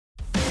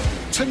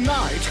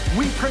Tonight,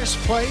 we press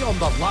play on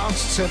the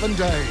last 7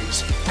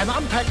 days and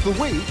unpack the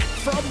week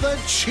from the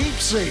cheap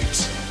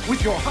seats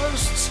with your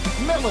hosts,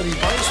 Melanie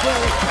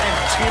Boswell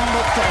and Tim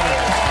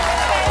McDonald.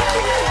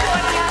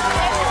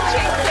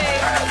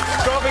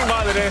 Dropping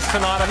by the desk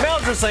tonight are Mel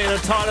Dresina,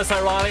 Titus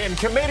O'Reilly and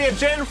comedian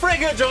Jen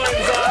Frigga joins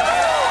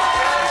us.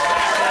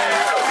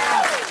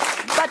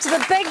 But to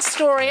the big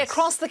story,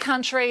 across the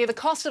country, the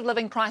cost of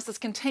living crisis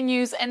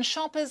continues and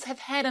shoppers have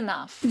had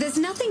enough. There's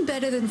nothing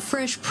better than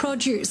fresh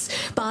produce,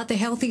 but the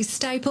healthy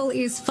staple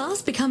is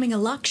fast becoming a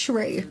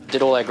luxury.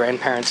 Did all our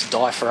grandparents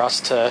die for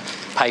us to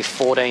pay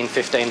 $14,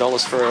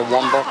 $15 for a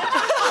wombok?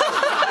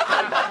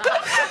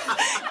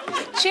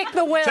 Check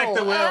the will. Check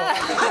the will.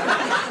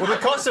 Well, the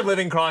cost of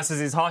living crisis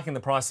is hiking the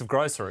price of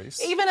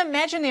groceries. Even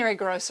imaginary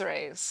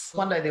groceries.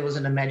 One day there was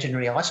an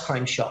imaginary ice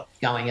cream shop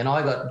going and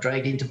I got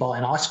dragged in to buy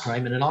an ice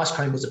cream, and an ice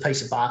cream was a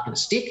piece of bark and a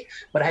stick,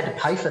 but I had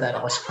to pay for that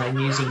ice cream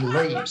using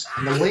leaves,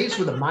 and the leaves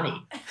were the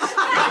money.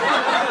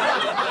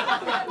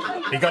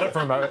 You got it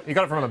from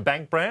a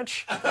bank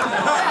branch?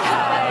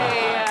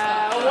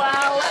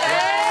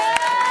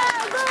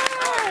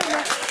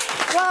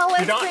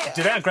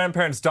 Did our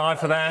grandparents die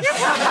for that?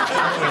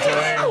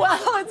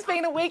 Well, it's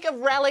been a week of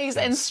rallies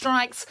and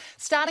strikes,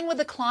 starting with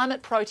the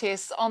climate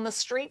protests on the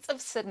streets of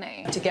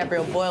Sydney. To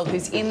Gabrielle Boyle,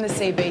 who's in the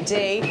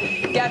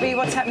CBD. Gabby,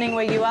 what's happening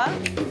where you are?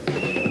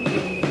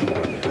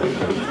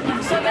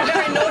 So they're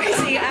very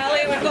noisy,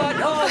 Ali. We've got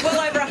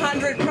well over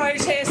 100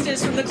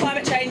 protesters from the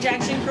Climate Change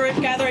Action Group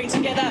gathering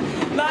together,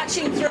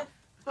 marching through.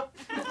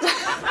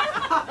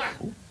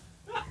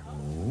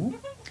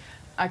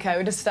 OK,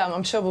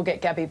 I'm sure we'll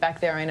get Gabby back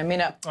there in a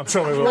minute. I'm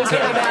sure we will. We'll get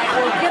her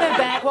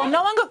back. Well,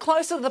 no one got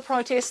closer to the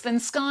protest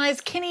than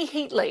Sky's Kenny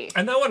Heatley.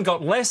 And no one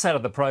got less out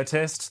of the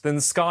protest than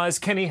Sky's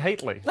Kenny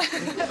Heatley.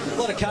 A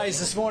lot of Ks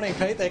this morning,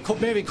 Pete. They're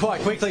moving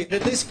quite quickly.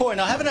 At this point,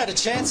 I haven't had a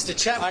chance to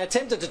chat. I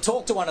attempted to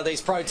talk to one of these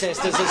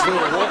protesters as we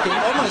were walking.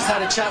 I almost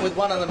had a chat with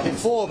one of them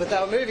before, but they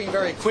were moving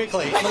very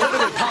quickly. I'm a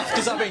little bit puffed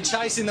because I've been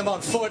chasing them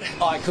on foot.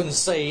 I couldn't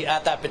see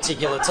at that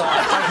particular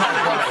time.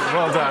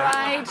 Well done.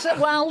 Right.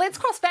 Well, let's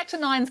cross back to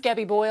Nine's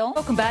Gabby Boyle.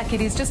 Welcome back. It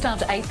is just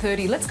after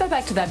 8:30. Let's go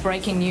back to that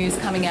breaking news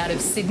coming out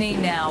of Sydney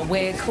now,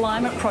 where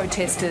climate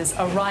protesters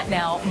are right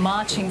now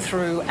marching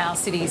through our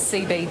city's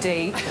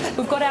CBD.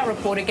 We've got our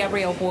reporter,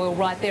 Gabrielle Boyle,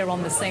 right there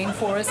on the scene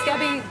for us.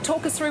 Gabby,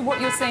 talk us through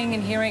what you're seeing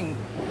and hearing.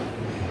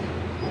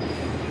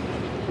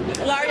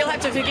 Larry, you'll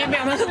have to forgive me.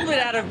 I'm a little bit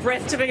out of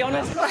breath, to be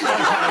honest. Okay.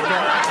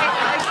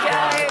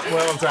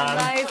 Well done.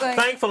 Amazing.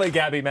 Thankfully,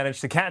 Gabby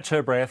managed to catch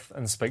her breath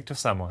and speak to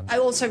someone. I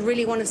also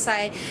really want to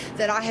say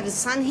that I have a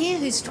son here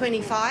who's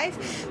 25,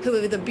 who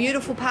are with a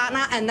beautiful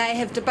partner, and they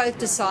have both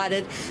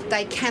decided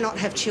they cannot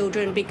have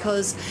children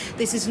because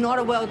this is not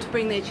a world to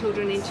bring their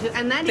children into.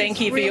 And that Thank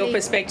is you for really your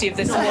perspective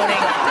this morning.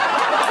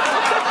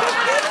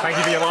 Thank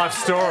you for your life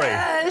story.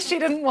 She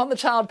didn't want the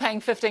child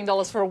paying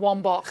 $15 for a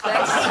wombok.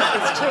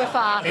 It's too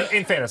far.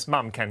 In fairness,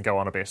 Mum can go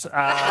on a bit. It's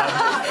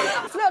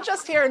not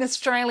just here in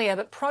Australia,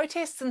 but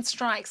protests and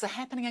strikes are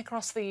happening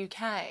across the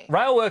UK.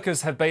 Rail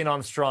workers have been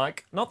on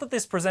strike. Not that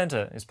this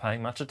presenter is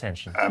paying much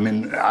attention. I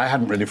mean, I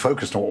hadn't really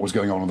focused on what was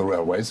going on the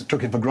railways. I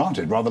took it for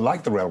granted, rather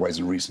like the railways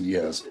in recent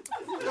years.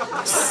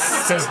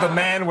 Says the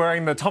man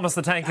wearing the Thomas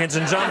the Tank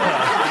Engine jumper.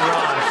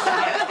 Right.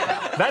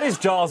 That is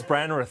Giles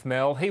Brandreth,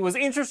 Mel. He was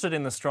interested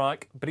in the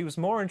strike, but he was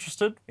more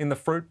interested in the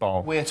fruit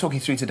bowl. We're talking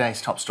through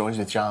today's top stories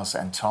with Giles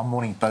and Tom.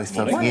 Morning, both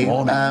of you.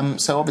 Morning.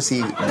 So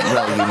obviously,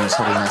 rail unions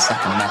holding their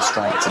second mass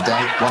strike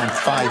today. 1 in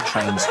 5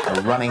 trains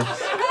are running.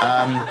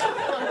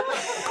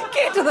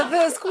 Get to the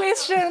first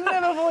question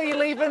before you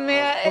leave him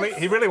there. Well,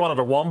 he really wanted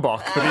a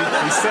wombok, but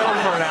he's selling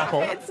for an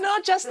apple. It's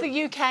not just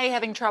the UK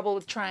having trouble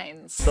with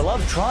trains. The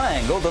love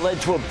triangle that led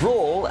to a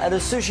brawl at a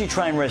sushi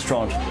train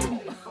restaurant.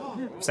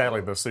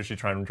 Sadly, the sushi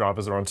train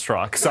drivers are on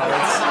strike, so it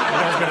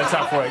has been a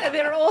tough week.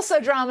 There are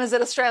also dramas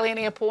at Australian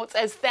airports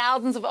as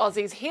thousands of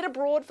Aussies head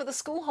abroad for the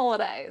school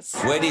holidays.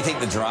 Where do you think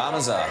the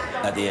dramas are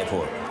at the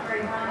airport?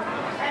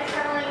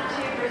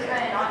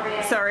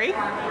 Sorry?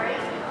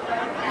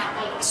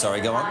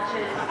 Sorry, go on.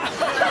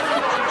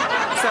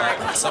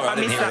 Sorry, I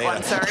missed that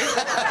one, sorry.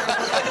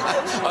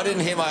 I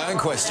didn't hear my own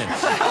question.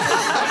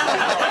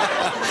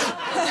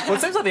 Well,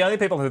 it seems like the only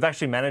people who've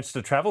actually managed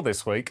to travel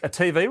this week are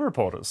TV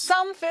reporters.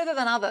 Some further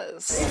than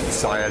others.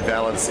 Cyan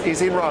Valance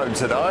is in Rome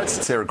tonight.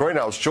 Sarah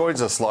Greenhalgh joins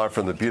us live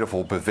from the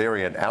beautiful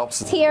Bavarian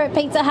Alps. Here at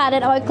Pizza Hut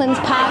at Oaklands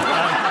Park.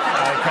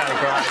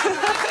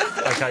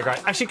 Okay,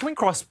 great. Actually, can we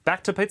cross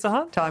back to Pizza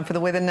Hut? Time for the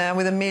weather now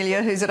with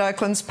Amelia, who's at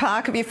Oaklands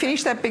Park. Have you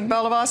finished that big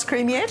bowl of ice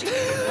cream yet?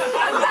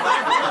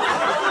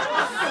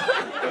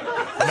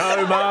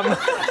 No, Mum.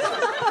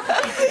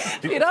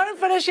 If you don't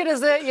finish your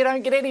dessert, you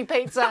don't get any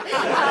pizza.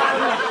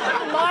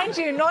 Mind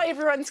you, not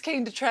everyone's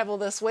keen to travel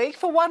this week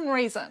for one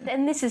reason.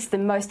 And this is the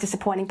most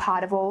disappointing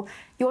part of all.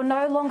 You're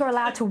no longer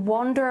allowed to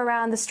wander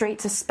around the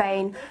streets of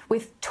Spain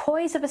with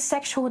toys of a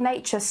sexual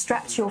nature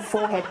strapped to your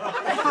forehead.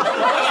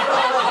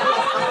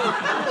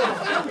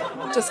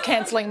 just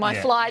cancelling my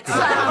Yeah. flights.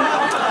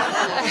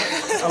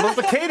 Look,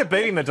 the key to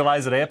beating the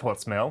delays at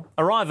airports, Mel,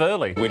 arrive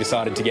early. We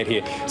decided to get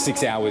here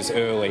 6 hours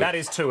early. That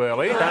is too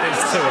early. That is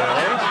too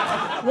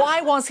early.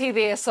 Why was he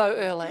there so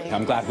early?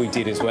 I'm glad we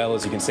did as well.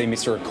 As you can see,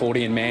 Mr.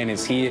 Accordion Man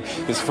is here.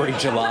 There's free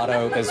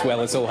gelato as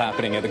well. It's all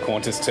happening at the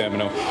Qantas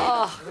terminal.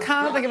 Oh,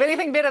 can't think of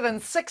anything better than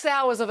 6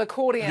 hours of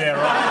accordion. Yeah,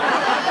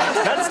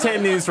 right. That's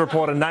 10 News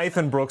reporter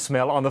Nathan Brooks,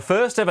 Mel, on the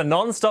first ever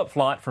non-stop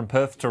flight from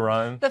Perth to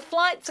Rome. The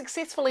flight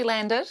successfully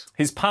landed.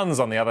 His puns,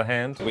 on the other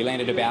hand. We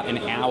landed about an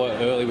hour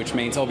early, which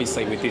means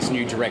obviously with this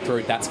new direct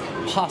route, that's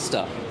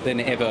faster than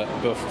ever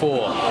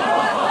before.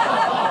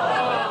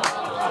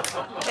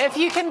 If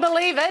you can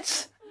believe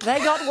it, they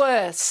got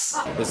worse.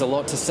 There's a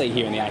lot to see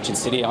here in the ancient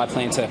city. I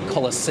plan to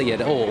see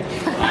it all. So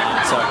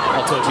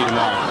I'll talk to you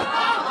tomorrow.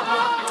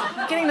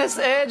 Getting this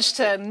urge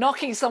to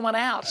knocking someone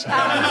out.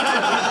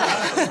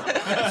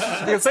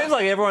 It seems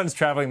like everyone's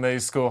travelling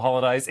these school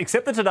holidays,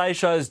 except the Today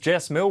Show's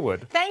Jess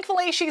Millwood.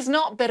 Thankfully, she's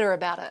not bitter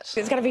about it.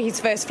 It's going to be his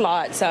first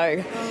flight,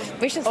 so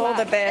wish us all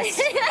the best.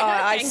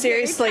 I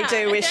seriously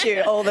do wish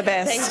you all the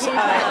best. Thank you.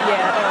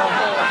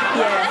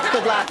 Yeah,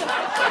 good luck.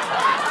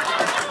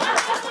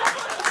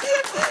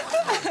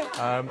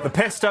 The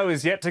pesto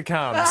is yet to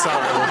come, so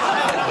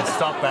we'll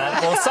stop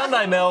that. Well,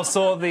 Sunday, Mel,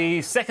 saw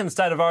the second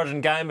State of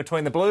Origin game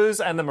between the Blues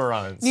and the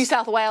Maroons. New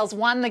South Wales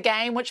won the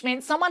game, which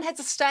meant someone had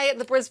to stay at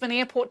the Brisbane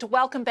airport to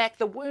welcome back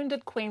the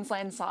wounded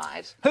Queensland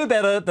side. Who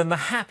better than the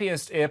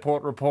happiest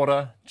airport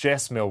reporter,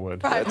 Jess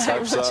Millwood? Right,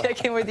 we'll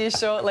check in with you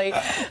shortly.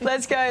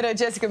 Let's go to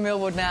Jessica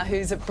Millwood now,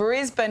 who's at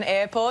Brisbane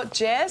Airport.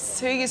 Jess,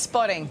 who are you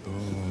spotting?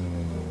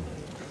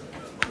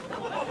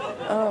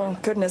 Oh,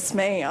 goodness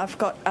me. I've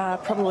got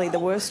probably the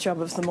worst job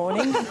of the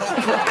morning.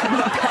 Welcoming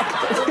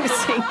back the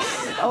losing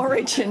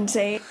Origin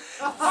team.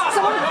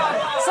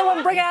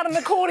 Someone bring out an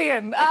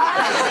accordion.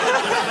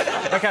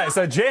 OK,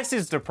 so Jess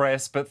is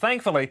depressed, but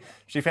thankfully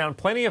she found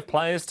plenty of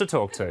players to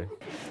talk to.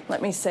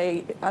 Let me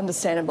see.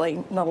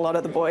 Understandably, not a lot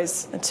of the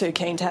boys are too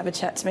keen to have a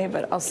chat to me,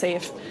 but I'll see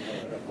if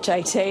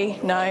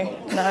JT, no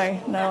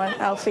one.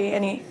 Alfie,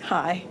 any,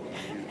 hi.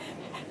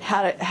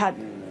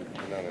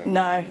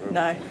 No,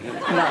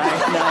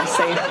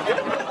 see.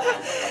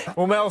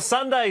 Well, Mel,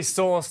 Sunday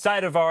saw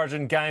State of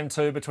Origin Game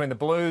 2 between the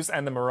Blues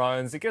and the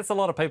Maroons. It gets a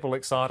lot of people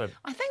excited.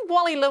 I think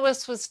Wally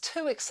Lewis was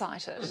too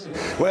excited.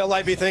 Well,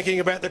 they'd be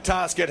thinking about the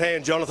task at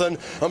hand, Jonathan.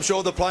 I'm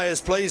sure the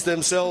players pleased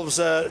themselves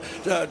to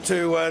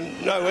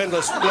no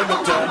endless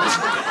limit.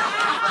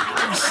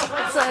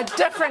 It's a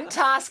different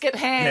task at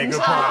hand. Yeah,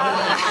 good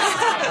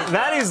point.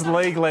 That is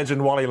league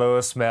legend Wally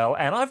Lewis, Mel,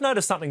 and I've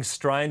noticed something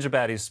strange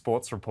about his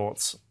sports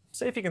reports.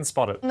 See if you can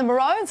spot it. The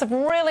Maroons have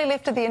really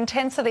lifted the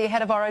intensity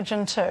ahead of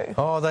Origin 2.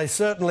 Oh, they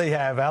certainly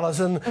have,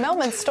 Alison.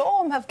 Melbourne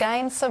Storm have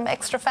gained some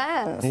extra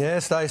fans.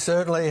 Yes, they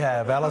certainly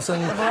have, Alison.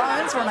 The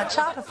Maroons are on a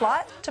charter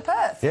flight to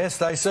Perth. Yes,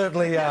 they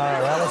certainly are,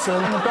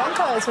 Alison. And the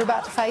Broncos are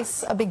about to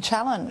face a big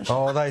challenge.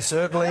 Oh, they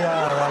certainly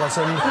are,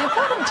 Alison. An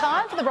important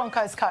time for the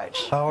Broncos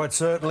coach. Oh, it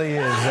certainly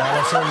is,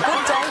 Alison.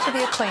 Good day to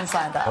be a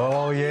Queenslander.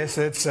 Oh, yes,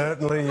 it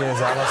certainly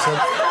is, Alison.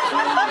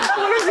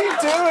 What is he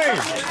doing?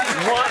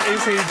 What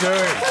is he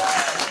doing?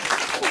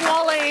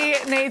 Wally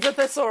needs a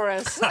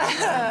thesaurus.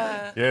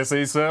 Yes,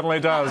 he certainly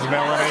does,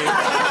 Melanie.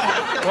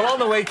 Well, on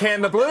the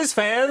weekend, the Blues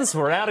fans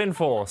were out in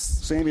force.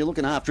 Sam, you're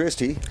looking half-dressed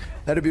here.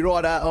 That'd be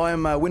right. I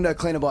am a window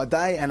cleaner by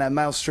day and a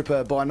male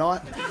stripper by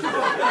night.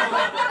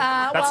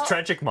 That's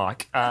tragic,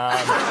 Mike. Well,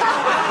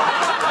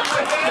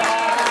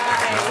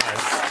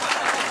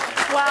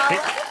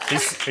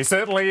 he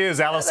certainly is,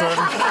 Alison.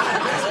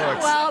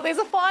 well, there's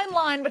a fine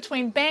line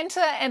between banter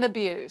and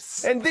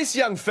abuse. And this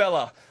young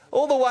fella,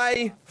 all the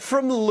way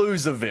from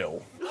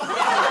Loserville.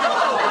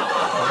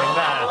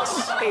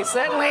 He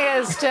certainly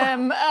is,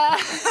 Tim.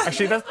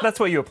 Actually, that's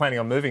where you were planning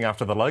on moving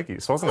after the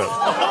Logies, wasn't it?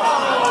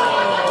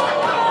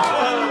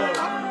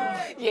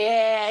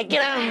 Yeah,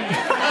 get him.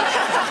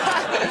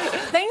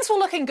 Things were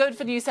looking good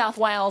for New South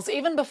Wales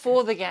even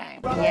before the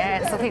game. Yeah,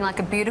 it's looking like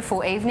a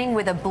beautiful evening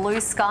with a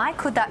blue sky.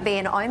 Could that be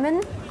an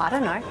omen? I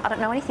don't know. I don't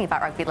know anything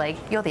about rugby league.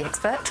 You're the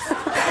expert. Still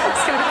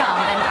to come,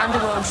 an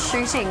underworld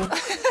shooting.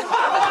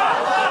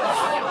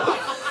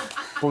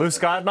 Blue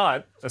sky at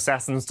night,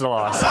 assassin's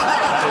delight.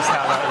 That is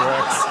how that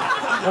works.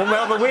 Well,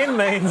 Mel, the win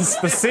means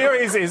the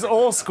series is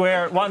all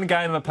square at one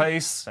game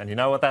apiece, and you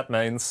know what that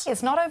means.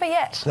 It's not over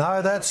yet.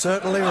 No, that's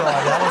certainly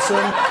right,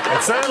 Alison.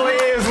 It certainly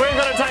is. We're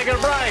going to take a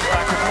break.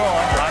 Back with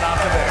more right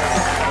after this.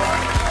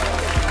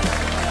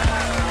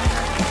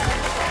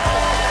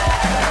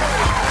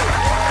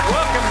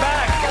 Welcome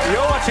back.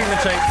 You're watching The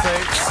Cheap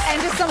Seats.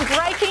 And just some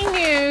breaking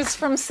news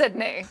from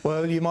Sydney.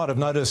 Well, you might have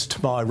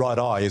noticed my right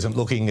eye isn't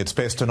looking its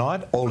best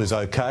tonight. All is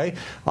okay.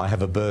 I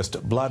have a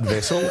burst blood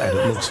vessel and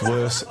it looks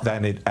worse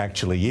than it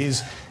actually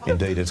is.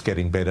 Indeed, it's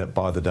getting better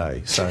by the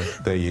day. So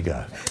there you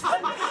go.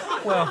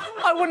 Well,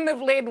 I wouldn't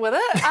have led with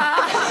it.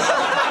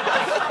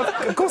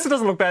 Of course, it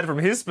doesn't look bad from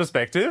his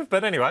perspective,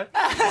 but anyway.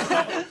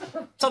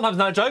 Sometimes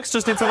no jokes,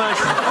 just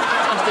information.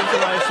 Just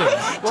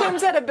information.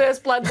 Tim's had a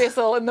burst blood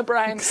vessel in the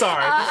brain.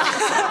 Sorry.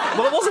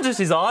 Well, it wasn't just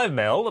his eye,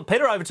 Mel.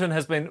 Peter Overton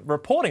has been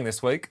reporting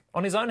this week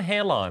on his own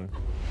hairline.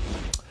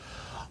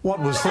 What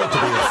was thought to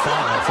be a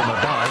fire from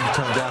above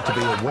turned out to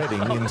be a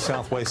wedding in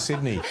southwest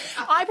Sydney.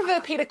 I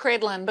prefer Peter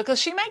Credlin because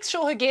she makes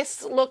sure her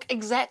guests look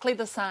exactly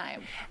the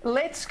same.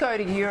 Let's go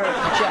to Europe,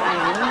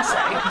 James.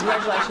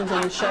 Congratulations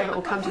on the show, but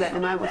we'll come to that in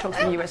a moment. We'll talk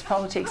some US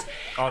politics.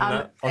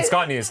 On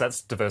Sky News,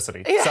 that's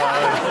diversity.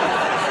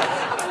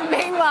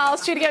 Meanwhile,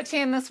 Studio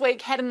 10 this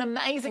week had an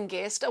amazing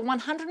guest, a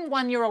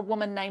 101-year-old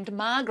woman named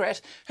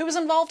Margaret, who was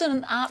involved in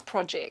an art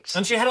project.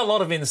 And she had a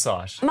lot of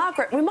insight.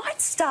 Margaret, we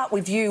might start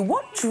with you.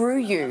 What drew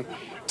you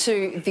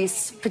to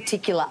this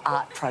particular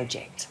art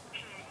project?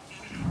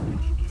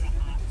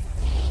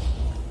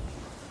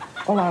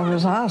 Well, I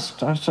was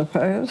asked, I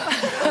suppose.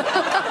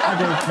 I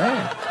don't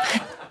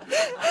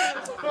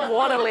know.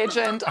 What a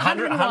legend.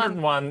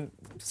 101,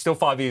 still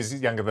 5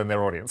 years younger than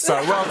their audience. So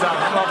well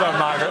done,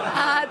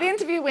 Margaret. The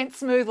interview went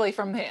smoothly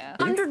from there.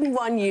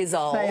 101 years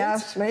old. They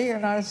asked me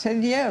and I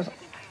said yes.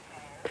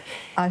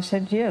 I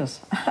said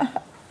yes.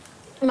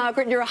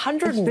 Margaret, you're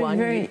 101. It's been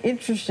very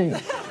interesting.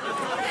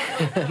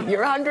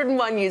 You're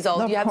 101 years old.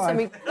 Not you have quite.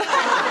 something.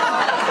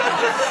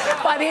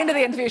 By the end of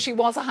the interview, she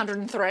was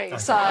 103,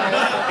 so...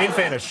 In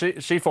fairness,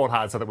 she fought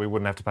hard so that we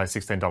wouldn't have to pay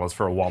 $16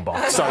 for a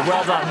Wombox. So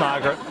well done,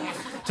 Margaret.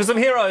 To some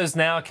heroes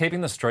now,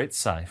 keeping the streets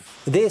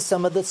safe. They're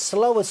some of the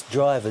slowest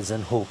drivers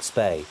in Hawke's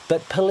Bay,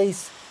 but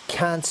police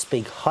can't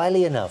speak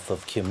highly enough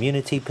of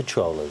community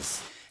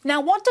patrollers. Now,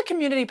 what do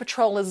community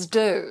patrollers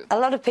do? A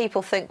lot of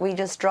people think we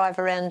just drive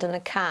around in a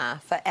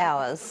car for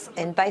hours,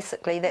 and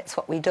basically that's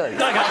what we do. Okay,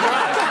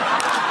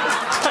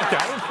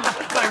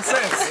 makes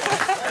sense.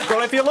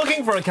 Well, if you're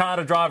looking for a car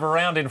to drive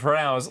around in for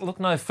hours, look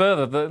no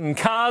further than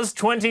Cars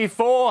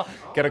 24.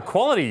 Get a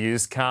quality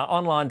used car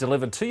online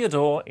delivered to your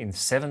door in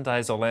 7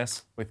 days or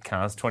less with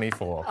Cars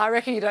 24. I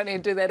reckon you don't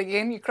need to do that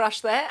again. You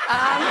crushed that.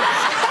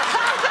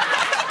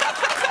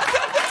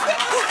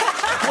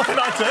 What did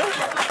I do?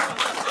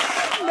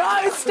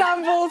 No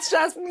stumbles,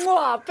 just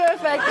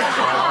perfect. For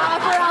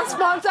our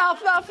sponsor,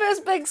 our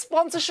first big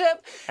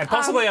sponsorship. And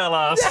possibly our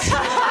last.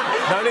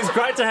 No, it is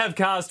great to have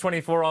Cars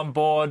 24 on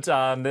board.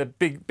 They're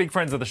big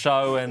friends of the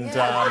show. And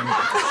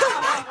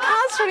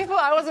Cars 24,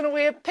 I wasn't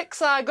aware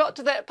Pixar got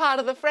to that part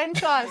of the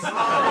franchise.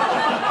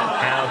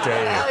 How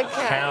dare you?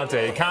 Okay. How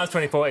dare you? Cars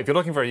 24, if you're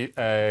looking for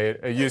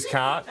a used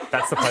car,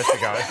 that's the place to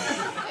go.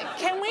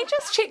 Can we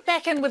just check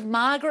back in with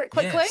Margaret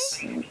quickly?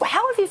 Yes.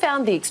 How have you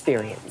found the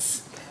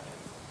experience?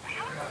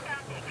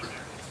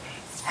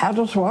 How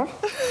does what?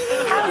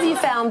 How have you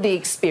found the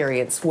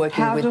experience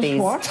working How with does these?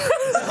 what?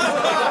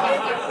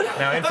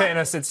 Now, in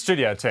fairness, it's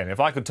Studio 10. If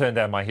I could turn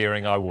down my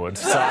hearing, I would.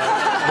 So,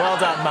 well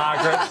done,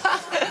 Margaret.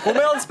 Well,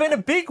 Mel, it's been a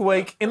big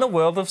week in the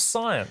world of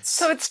science.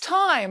 So it's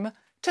time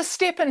to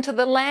step into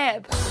the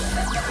lab. A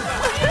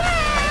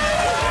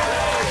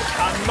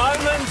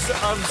moment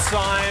of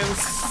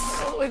science.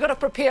 We've got to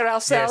prepare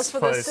ourselves Yes, for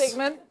please. this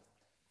segment.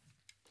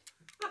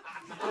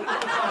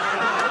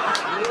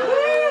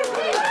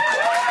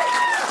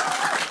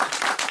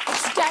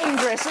 It's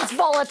dangerous, it's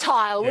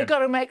volatile. Yeah. We've got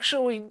to make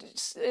sure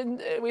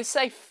we're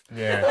safe.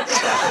 Yeah.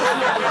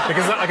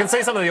 Because I can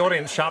see some of the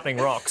audience sharpening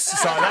rocks.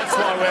 So that's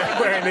why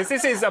we're in this.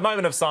 This is a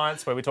moment of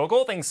science where we talk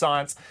all things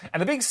science.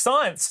 And the big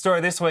science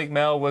story this week,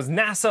 Mel, was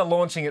NASA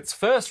launching its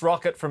first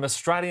rocket from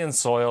Australian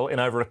soil in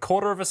over a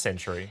quarter of a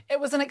century. It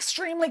was an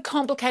extremely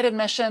complicated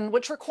mission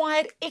which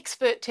required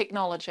expert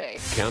technology.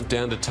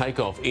 Countdown to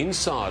takeoff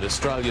inside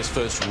Australia's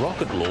first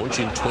rocket launch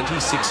in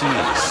 26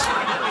 years.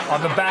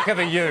 On the back of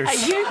a ute. A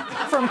ute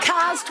from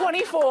Cars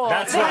 24.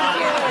 That's Thank right.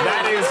 you.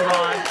 That is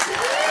right.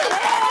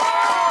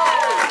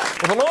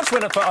 Well, the launch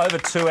went for over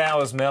 2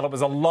 hours, Mel. It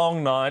was a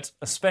long night,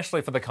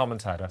 especially for the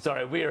commentator.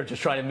 Sorry, we are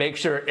just trying to make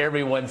sure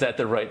everyone's at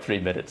the right 3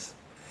 minutes.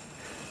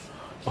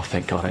 Oh,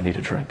 thank God, I need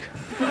a drink.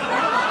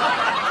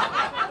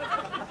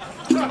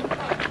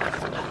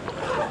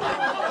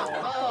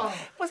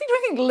 Was he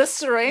drinking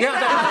Listerine?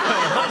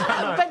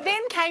 Yeah, But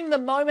then came the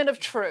moment of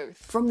truth.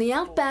 From the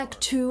outback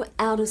to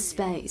outer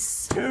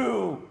space.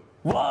 2,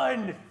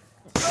 1,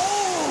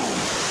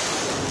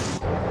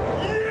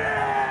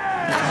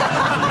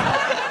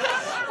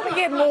 We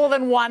get more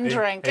than one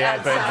drink. He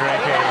had been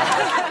drinking.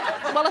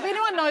 Well, if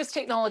anyone knows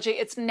technology,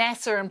 it's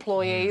NASA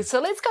employees. So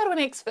let's go to an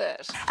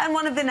expert. And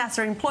one of the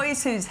NASA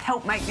employees who's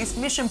helped make this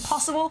mission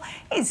possible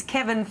is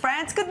Kevin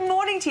France. Good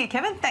morning to you,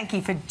 Kevin. Thank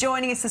you for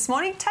joining us this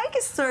morning. Take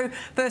us through,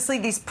 firstly,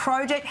 this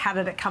project. How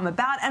did it come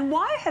about? And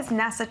why has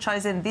NASA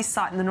chosen this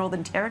site in the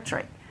Northern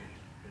Territory?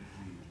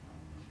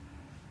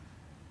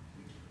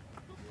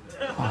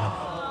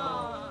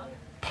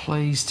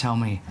 Please tell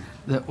me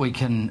that we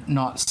can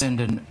not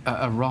send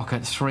a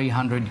rocket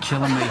 300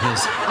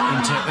 kilometres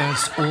into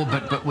Earth's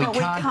orbit, but we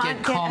can't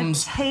get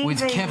comms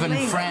with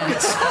Kevin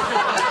France.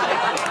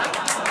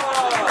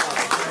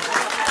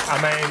 I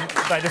mean,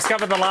 they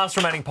discovered the last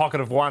remaining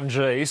pocket of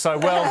 1G, so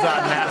well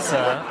done,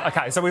 NASA.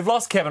 OK, so we've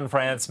lost Kevin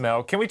France,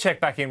 Mel. Can we check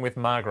back in with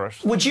Margaret?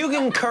 Would you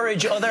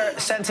encourage other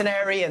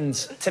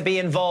centenarians to be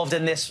involved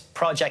in this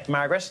project,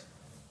 Margaret?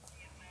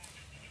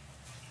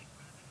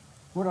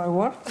 Would I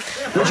what?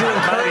 Would you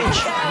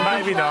encourage?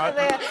 Maybe not.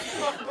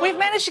 We've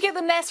managed to get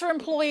the NASA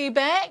employee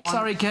back.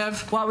 Sorry,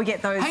 Kev. While we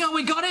get those... Hang on,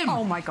 we got him.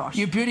 Oh, my gosh.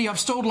 You beauty, I've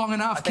stalled long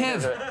enough.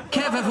 Kev,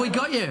 have we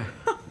got you?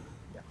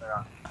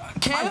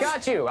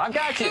 Kev? I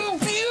got you. You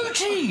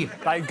beauty!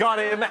 They got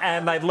him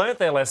and they've learnt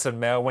their lesson,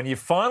 Mel. When you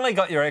finally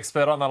got your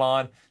expert on the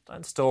line,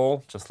 don't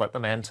stall, just let the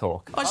man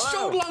talk. I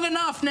stalled long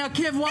enough. Now,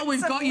 Kev, while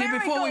we've got you,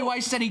 before we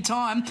waste any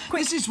time,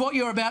 this is what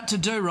you're about to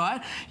do,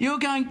 right?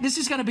 This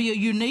is going to be a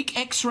unique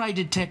X-ray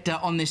detector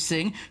on this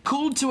thing,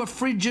 cooled to a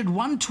frigid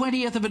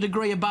 1/20th of a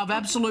degree above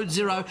absolute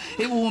zero.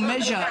 It will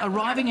measure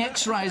arriving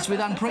X-rays with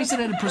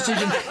unprecedented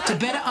precision to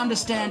better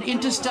understand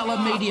interstellar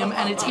medium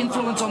and its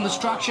influence on the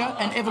structure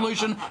and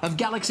evolution of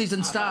galaxies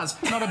and stars.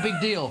 Not a big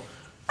deal.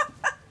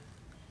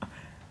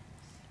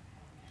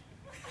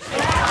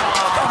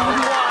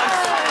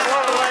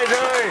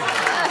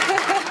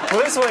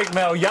 Well, this week,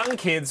 Mel, young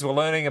kids were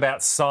learning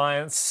about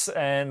science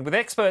and with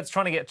experts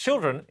trying to get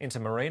children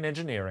into marine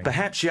engineering.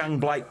 Perhaps young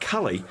Blake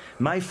Cully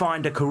may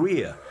find a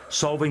career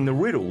solving the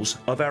riddles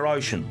of our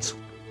oceans.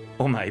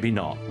 Or maybe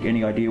not.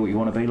 Any idea what you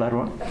want to be later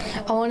on?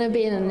 I want to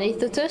be an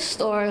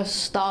anaesthetist or a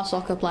star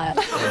soccer player.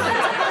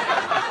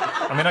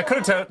 I mean, I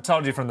could have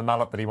told you from the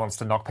mullet that he wants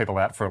to knock people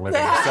out for a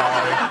living. So,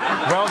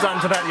 well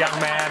done to that young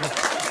man.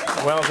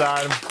 Well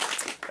done.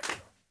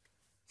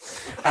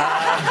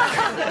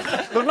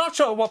 I'm not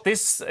sure what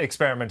this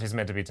experiment is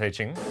meant to be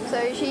teaching.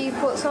 So she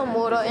put some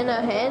water in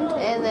her hand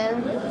and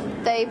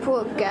then they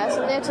put gas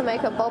in there to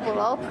make it bubble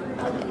up,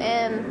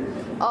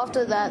 and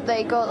after that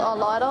they got a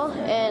lighter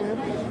and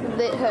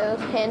lit her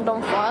hand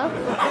on fire.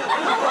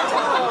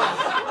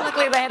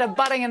 Luckily they had a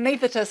budding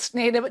anaesthetist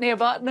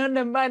nearby.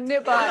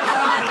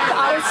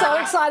 I was so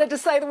excited to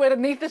say the word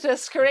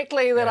anaesthetist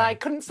correctly that I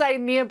couldn't say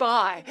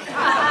nearby.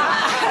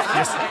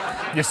 Yes,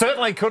 you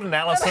certainly couldn't,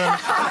 Alison.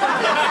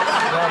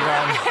 Well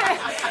done.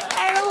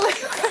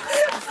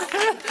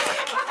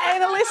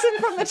 And a lesson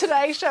from the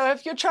Today Show: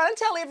 if you're trying to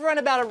tell everyone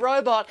about a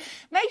robot,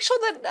 make sure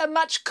that a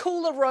much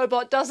cooler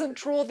robot doesn't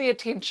draw the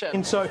attention.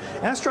 And so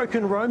Astro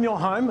can roam your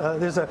home.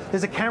 There's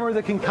a camera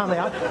that can come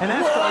out, and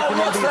Astro can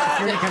then be a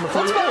security camera for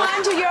What's you.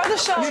 behind you? You're on the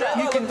shoulder.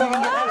 You can get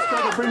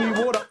Astro to bring you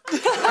water. Tell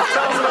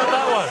us about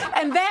that one.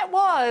 And that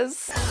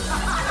was...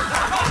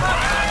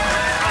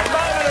 A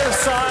moment of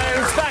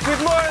science. Back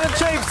with more of the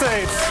cheap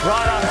seats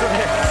right after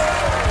this.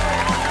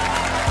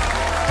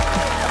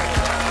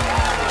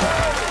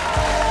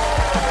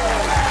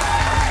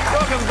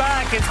 Welcome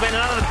back. It's been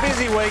another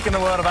busy week in the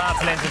world of arts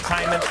and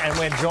entertainment, and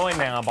we're joined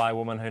now by a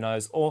woman who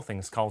knows all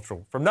things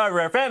cultural. From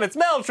Nowhere FM, it's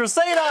Mel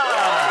Tresina.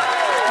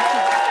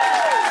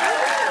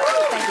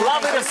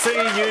 Lovely to see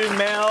you,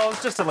 Mel.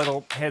 Just a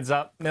little heads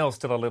up, Mel's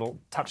still a little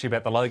touchy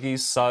about the Logies,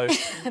 so...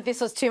 This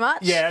was too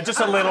much? Yeah, just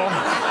a little.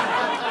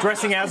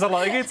 Dressing as a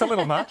Logie, it's a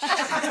little much.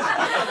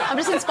 I'm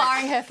just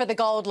inspiring her for the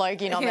Gold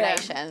Logie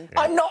nomination.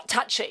 Yeah. I'm not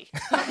touchy.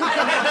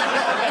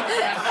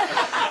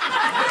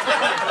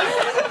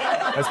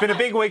 It's been a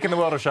big week in the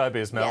world of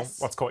showbiz, Mel. Yes.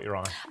 What's caught your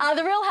eye?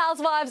 The Real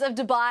Housewives of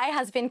Dubai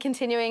has been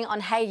continuing on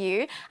Hey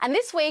You, and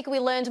this week we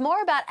learned more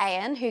about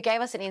Ayan, who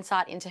gave us an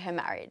insight into her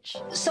marriage.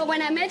 So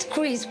when I met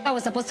Chris, I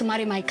was supposed to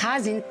marry my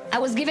cousin. I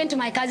was given to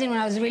my cousin when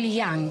I was really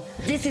young.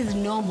 This is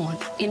normal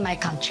in my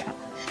culture.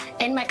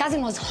 And my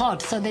cousin was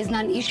hot, so there's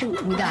not an issue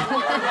with that.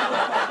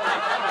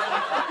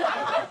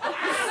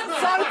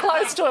 So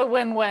close to a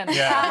win-win.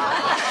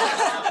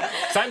 Yeah.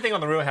 Same thing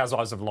on the Real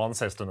Housewives of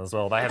Launceston as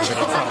well. They had a bit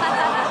of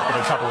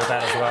trouble with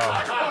that as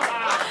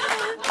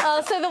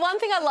well. So the one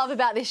thing I love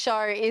about this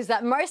show is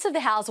that most of the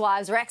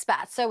housewives are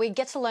expats, so we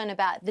get to learn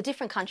about the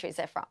different countries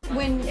they're from.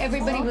 When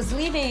everybody was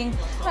leaving,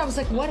 I was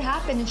like, what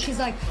happened? And she's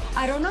like,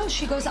 I don't know.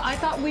 She goes, I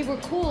thought we were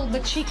cool,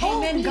 but she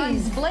came in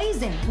guns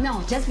blazing.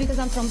 No, just because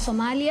I'm from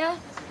Somalia,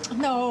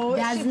 no,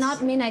 does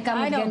not mean I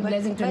come again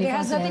blazing 24/7. But it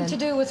has nothing to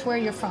do with where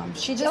you're from.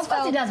 She just Of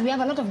course it does. We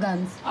have a lot of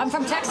guns. I'm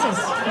from Texas.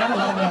 We have a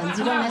lot of guns.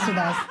 You don't mess with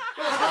us.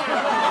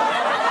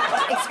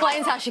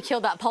 Explains how she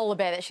killed that polar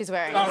bear that she's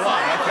wearing. Oh,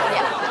 right, okay.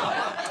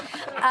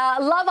 Yeah.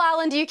 Love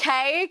Island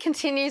UK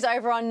continues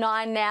over on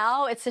 9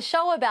 Now. It's a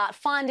show about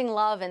finding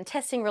love and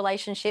testing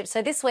relationships.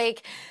 So this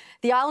week,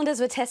 the Islanders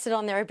were tested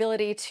on their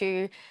ability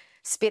to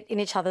spit in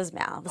each other's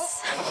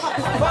mouths.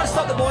 First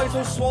up, the boys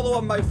will swallow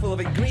a mouthful of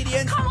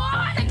ingredients. Come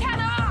on, I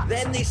cannot!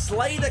 Then they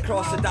slide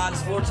across the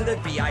dance floor to the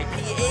VIP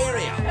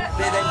area.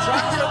 They then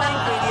transfer the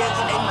ingredients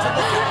into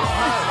the girl's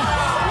mouth.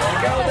 The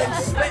girl then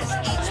spits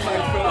each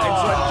mouthful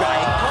into a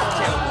giant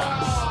cocktail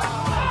glass.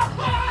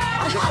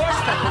 The first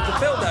couple to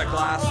fill their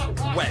glass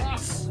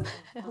wins.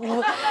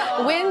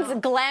 Wins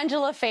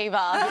glandular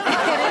fever.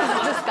 It is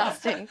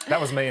disgusting.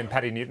 That was me and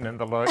Paddy Newton at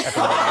the Logies.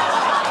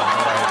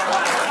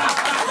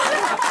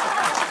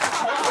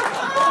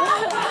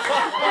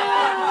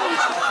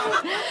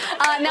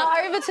 Now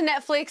over to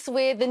Netflix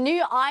with the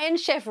new Iron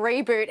Chef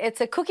reboot. It's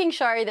a cooking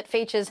show that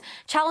features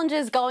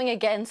challenges going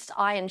against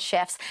Iron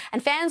Chefs.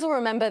 And fans will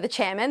remember the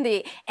chairman,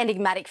 the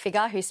enigmatic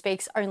figure who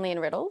speaks only in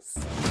riddles.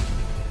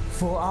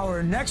 For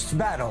our next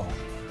battle,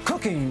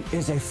 cooking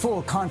is a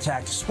full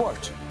contact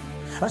sport,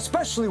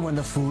 especially when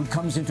the food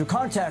comes into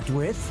contact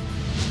with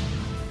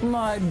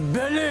My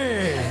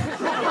belly!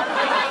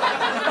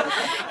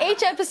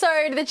 Each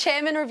episode, the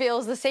chairman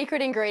reveals the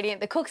secret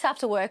ingredient the cooks have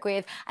to work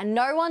with, and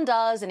no one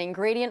does an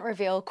ingredient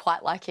reveal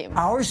quite like him.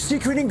 Our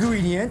secret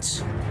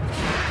ingredient.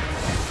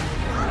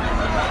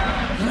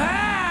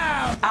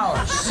 Now!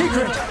 Our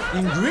secret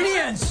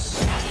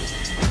ingredients!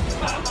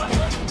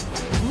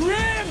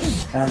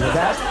 Ribs! And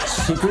that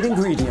secret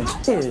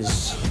ingredient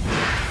is...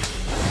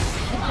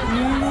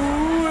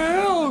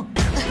 milk!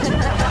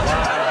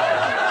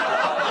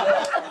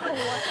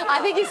 I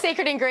think his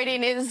secret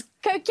ingredient is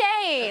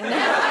cocaine.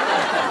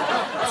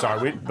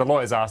 Sorry, the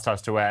lawyers asked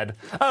us to add,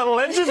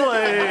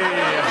 allegedly.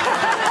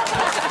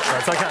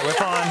 That's okay, we're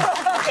fine.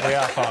 We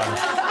are fine.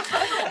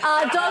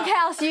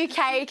 Doghouse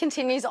UK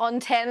continues on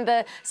 10,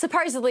 the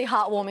supposedly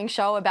heartwarming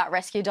show about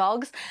rescue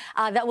dogs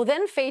that will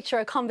then feature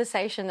a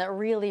conversation that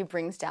really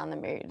brings down the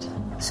mood.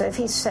 So if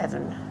he's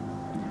 7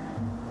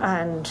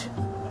 and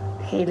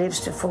he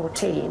lives to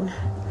 14,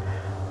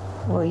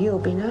 well, you'll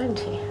be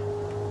 90.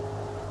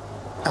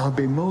 I'll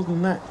be more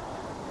than that.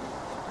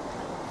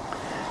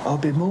 I'll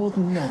be more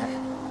than that.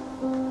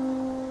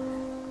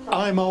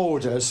 I'm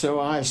older, so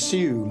I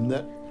assume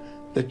that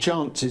the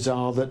chances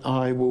are that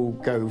I will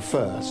go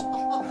first.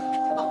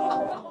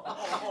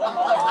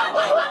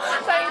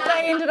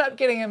 They ended up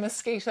getting a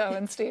mosquito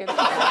instead.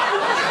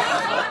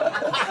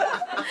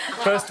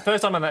 First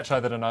time on that show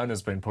that an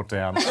owner's been put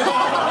down. It was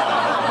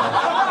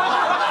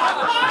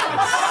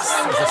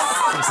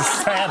a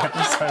sad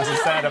episode. It was a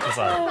sad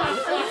episode.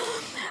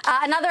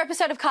 Another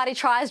episode of Cardi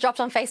Tries dropped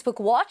on Facebook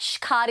Watch.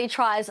 Cardi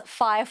Tries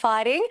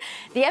Firefighting.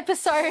 The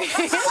episode...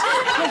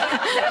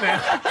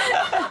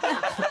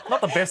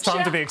 Not the best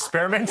time to be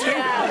experimenting.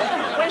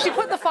 Yeah. When she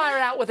put the fire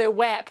out with her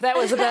WAP, that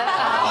was a bit...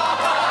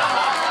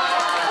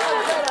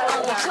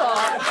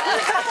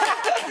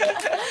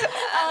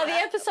 the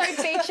episode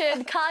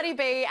featured Cardi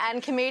B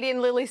and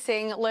comedian Lily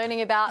Singh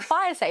learning about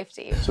fire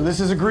safety. So this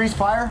is a grease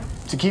fire.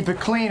 To keep it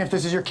clean, if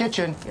this is your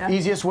kitchen,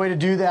 easiest way to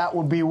do that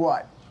would be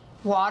what?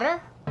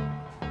 Water?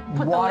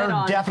 Put Water, the lid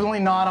on.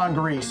 definitely not on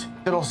grease.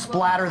 It'll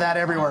splatter that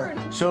everywhere.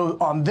 So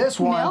on this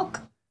one...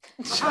 Milk?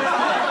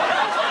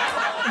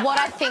 What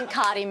I think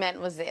Cardi meant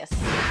was this.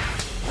 That's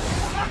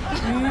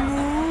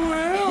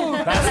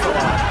the one.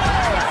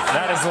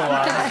 That is the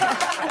one.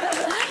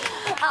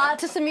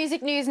 To some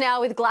music news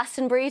now with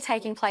Glastonbury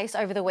taking place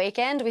over the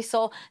weekend. We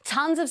saw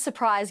tons of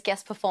surprise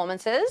guest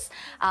performances.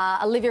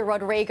 Olivia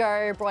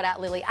Rodrigo brought out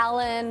Lily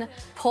Allen.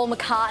 Paul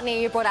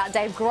McCartney brought out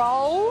Dave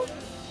Grohl.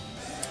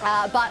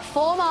 But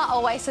former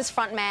Oasis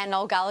frontman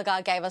Noel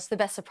Gallagher gave us the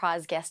best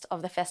surprise guest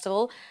of the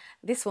festival,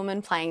 this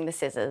woman playing the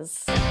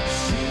scissors.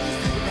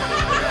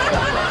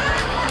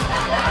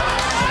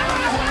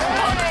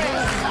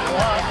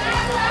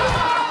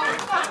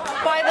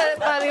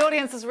 By the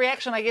audience's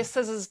reaction, I guess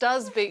scissors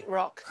does beat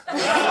rock.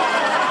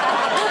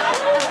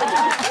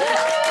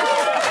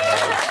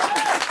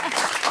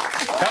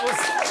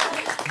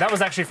 That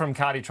was actually from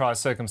Cardi Tries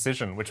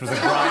Circumcision, which was a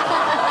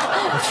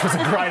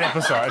great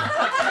episode.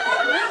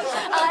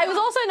 It was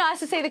also nice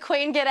to see the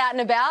Queen get out and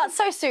about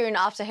so soon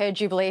after her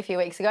Jubilee a few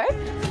weeks ago.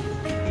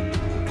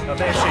 Oh,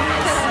 there she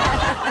is.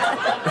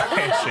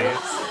 There she is.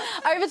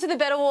 Over to the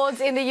BET Awards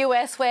in the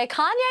US, where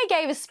Kanye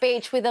gave a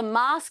speech with a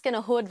mask and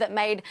a hood that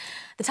made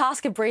the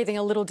task of breathing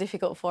a little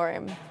difficult for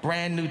him.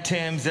 Brand new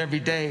Timbs every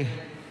day,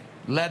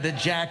 leather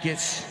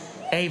jackets,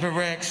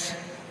 Averex,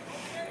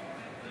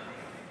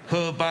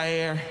 hood by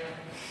air.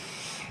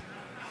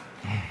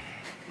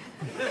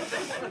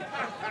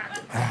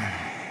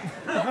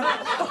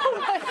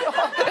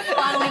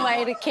 Finally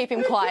way to keep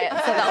him quiet,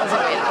 so that was a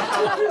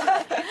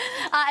win.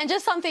 And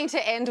just something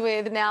to end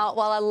with now,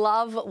 while I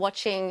love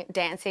watching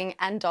dancing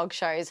and dog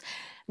shows,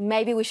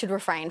 maybe we should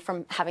refrain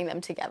from having them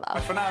together.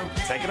 But for now,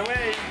 take it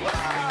away.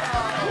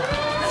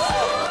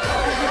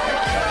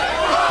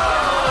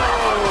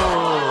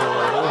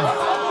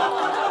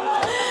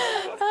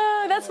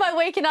 That's my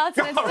week in arts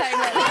and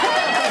entertainment.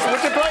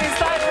 Would you please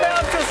thank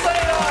Mel Christina?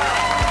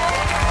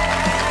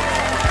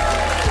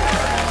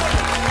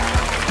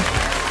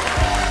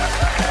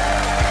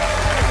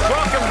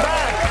 Welcome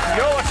back.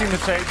 You're watching The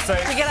Cheap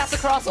Seat. To get us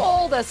across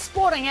all the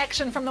sporting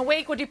action from the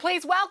week, would you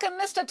please welcome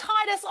Mr.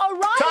 Titus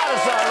O'Reilly?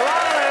 Titus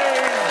O'Reilly!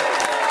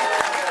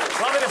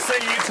 Lovely to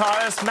see you,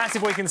 Titus.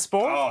 Massive week in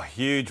sport. Oh,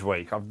 huge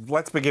week.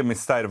 Let's begin with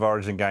State of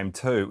Origin Game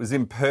 2. It was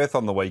in Perth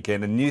on the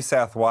weekend and New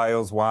South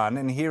Wales won.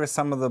 And here are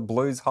some of the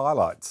Blues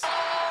highlights.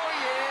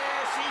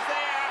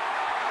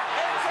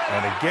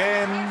 And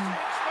again,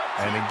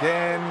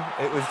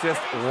 it was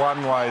just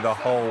one way the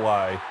whole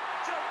way.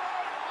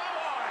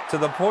 To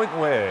the point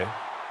where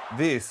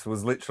this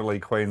was literally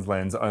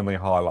Queensland's only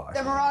highlight.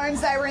 The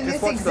Maroons, they were in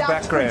Just this watch the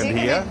exact background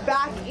predicament here.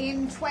 back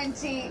in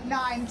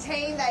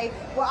 2019. They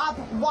were up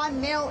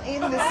 1-0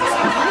 in the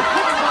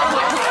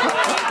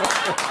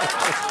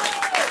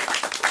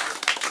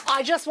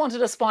I just wanted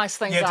to spice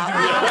things up.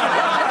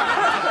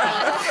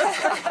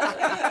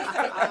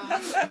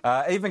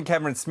 Even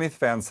Cameron Smith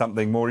found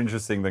something more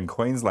interesting than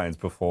Queensland's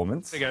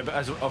performance.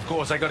 Of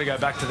course, they've got to go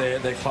back to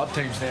their club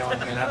teams now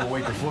and have a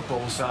week of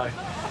football, so...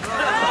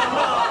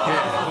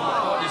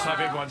 Yeah, just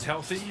hope everyone's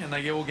healthy and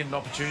they all get an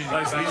opportunity to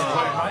Those get ears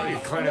back. clean,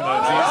 mate. Cleaning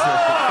those ears.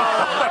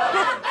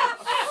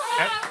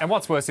 And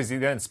what's worse is he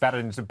then spat it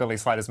into Billy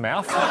Slater's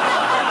mouth.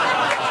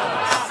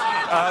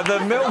 The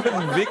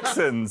Melbourne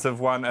Vixens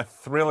have won a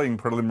thrilling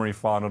preliminary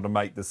final to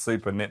make the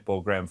Super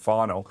Netball Grand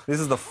Final.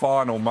 This is the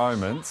final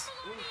moments,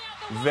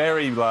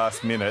 very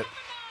last minute,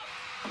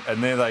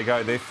 and there they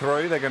go. They're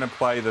through. They're going to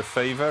play the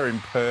Fever in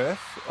Perth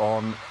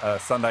on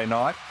Sunday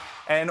night.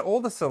 And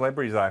all the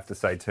celebrities, I have to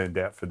say, turned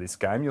out for this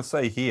game. You'll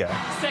see here.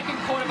 Second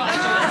quarter by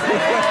New Zealand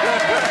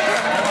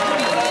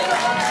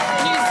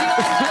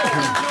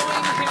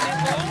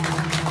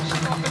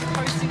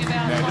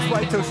Just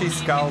wait till she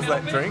sculls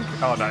that drink.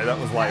 Oh no, that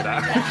was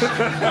later.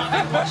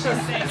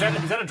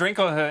 Is that a drink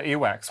or her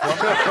earwax?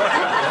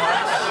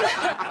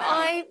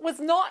 I was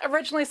not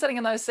originally sitting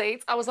in those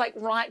seats. I was like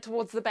right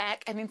towards the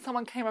back, and then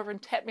someone came over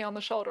and tapped me on the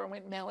shoulder and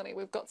went, "Melanie,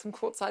 we've got some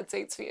courtside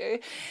seats for you."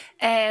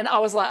 And I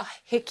was like,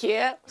 heck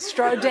yeah,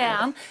 strode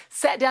down,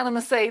 sat down in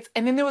the seats,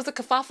 and then there was a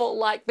kerfuffle,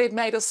 like they'd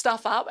made us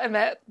stuff up and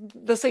that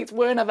the seats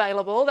weren't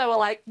available. They were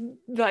like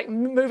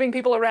moving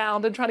people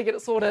around and trying to get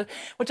it sorted,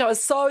 which I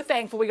was so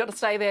thankful we got to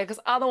stay there, because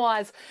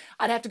otherwise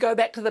I'd have to go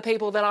back to the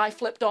people that I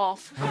flipped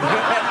off. And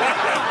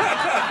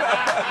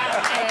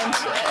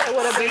it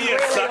would have been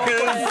really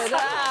awkward.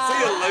 See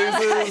you,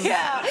 losers.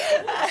 Yeah.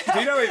 Do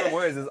you know even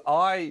worse is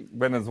I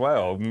went as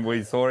well and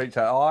we saw each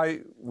other.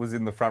 I was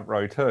in the front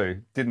row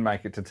too, didn't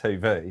make it to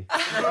TV,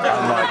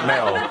 unlike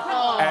Mel.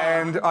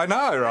 And I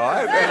know,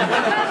 right?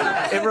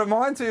 And it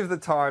reminds me of the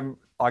time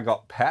I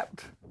got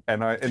papped.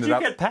 And I ended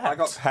up. I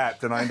got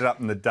papped, and I ended up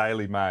in the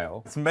Daily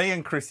Mail. It's me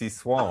and Chrissy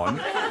Swan,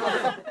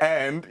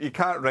 and you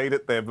can't read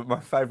it there, but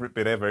my favourite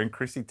bit ever. And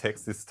Chrissy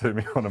texted this to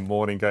me on a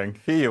morning, going,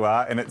 "Here you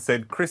are," and it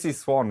said Chrissy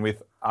Swan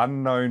with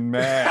unknown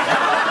man.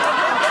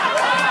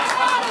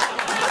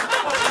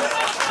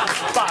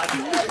 But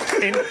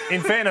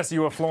in fairness,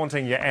 you were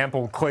flaunting your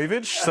ample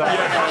cleavage, so.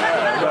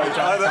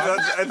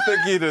 And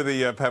thank you to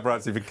the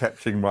paparazzi for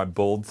capturing my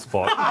bald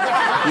spot.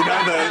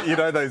 You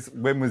know those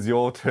when was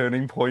your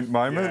turning point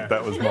moment? Yeah.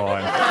 That was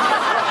mine.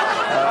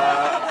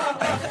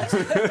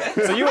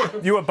 So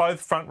you were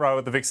both front row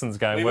at the Vixens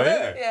game, were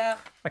you? Yeah.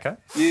 Okay.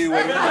 You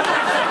were.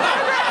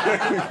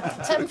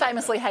 Tim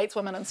famously hates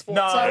women in sport.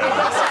 No. So No.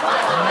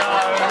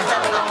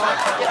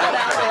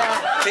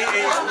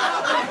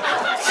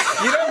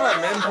 You don't like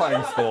men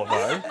playing sport,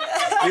 though.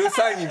 You were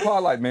saying you quite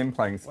like men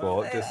playing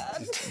sport,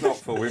 just not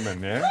for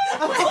women, yeah?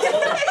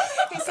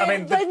 I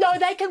mean, no,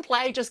 they can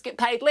play, just get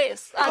paid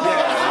less. So I'm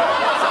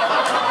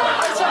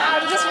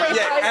just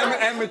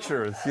rephrasing.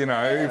 Amateurs, you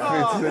know. If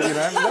it's, is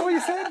that what you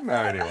said? No,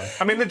 anyway.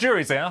 I mean, the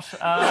jury's out.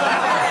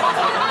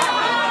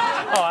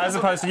 As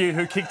opposed to you,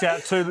 who kicked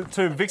out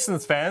two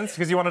Vixens fans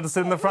because you wanted to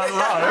sit in the front row.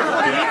 What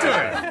are you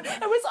doing?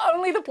 It was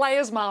only the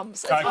players'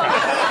 mums. Okay.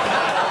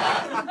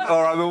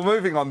 All right, well,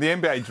 moving on. The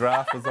NBA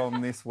draft was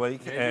on this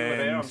week. Yeah, you were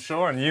there, I'm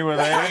sure, and you were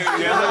there.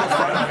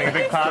 Having a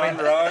big party.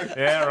 Front row.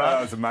 Yeah, right.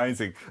 That was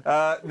amazing.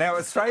 Now,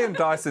 Australian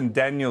Dyson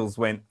Daniels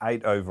went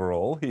 8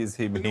 overall. Here's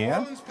him here. New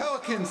Orleans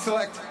Pelicans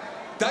select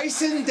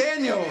Dyson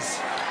Daniels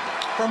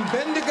from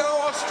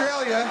Bendigo,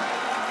 Australia,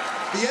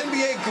 the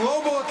NBA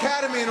Global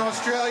Academy in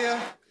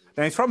Australia.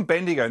 Now, he's from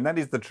Bendigo, and that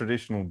is the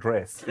traditional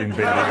dress in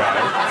Bendigo.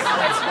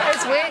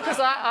 It's weird because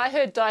I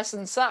heard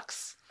Dyson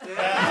sucks.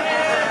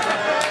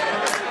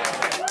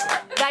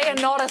 They are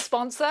not a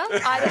sponsor.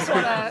 I just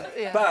want to.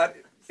 Yeah. But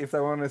if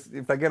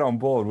they get on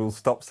board, we'll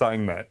stop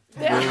saying that.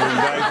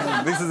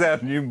 Yeah. This is our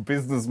new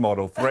business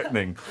model,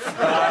 threatening.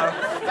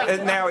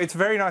 Now, it's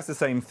very nice to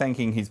see him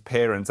thanking his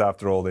parents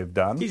after all they've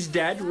done. His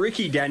dad,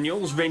 Ricky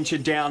Daniels,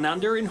 ventured down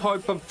under in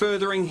hope of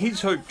furthering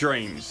his hoop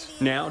dreams.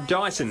 Now,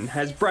 Dyson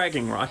has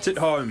bragging rights at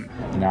home.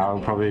 Now,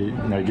 I'll probably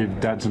give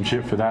Dad some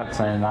shit for that,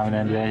 saying I'm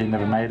an NBA, he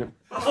never made it.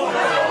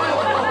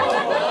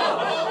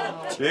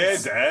 Yeah,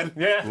 Dad.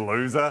 Yeah.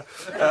 Loser.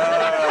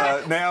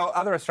 Now,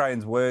 other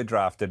Australians were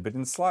drafted, but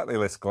in slightly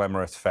less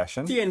glamorous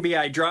fashion. The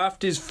NBA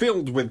draft is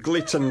filled with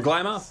glitz and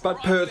glamour,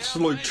 but Perth's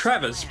Luke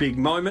Travis' big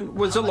moment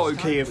was a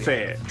low-key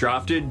affair.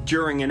 Drafted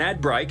during an ad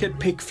break at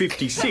pick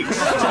 56 to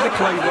the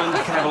Cleveland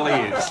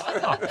Cavaliers.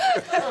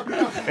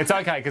 It's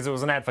okay, because it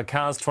was an ad for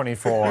Cars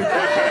 24.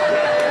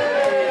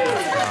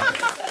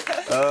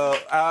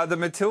 The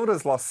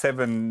Matildas lost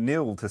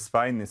 7-0 to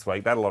Spain this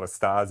week. They had a lot of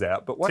stars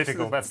out. But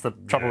typical. That's the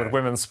trouble with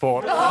women's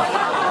sport.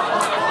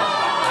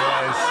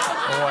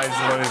 always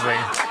losing.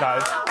 No,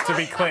 to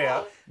be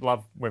clear,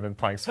 love women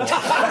playing sport. You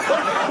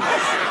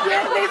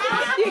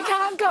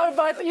can't go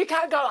both. You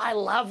can't go, I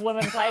love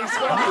women playing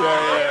sport.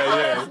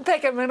 Yeah.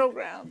 Pick a middle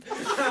ground.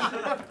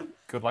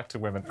 Good luck to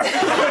women.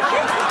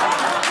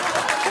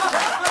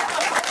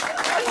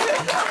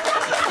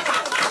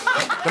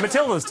 The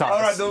Matildas, Thomas.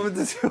 All right, the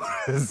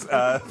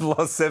Matildas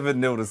lost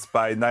 7-0 to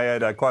Spain. They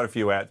had quite a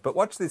few outs. But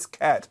watch this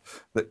cat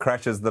that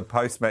crashes the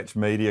post-match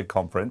media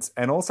conference,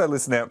 and also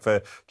listen out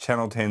for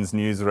Channel 10's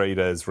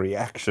newsreader's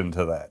reaction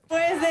to that.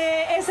 Después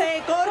de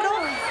ese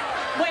corro,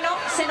 bueno,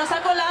 se nos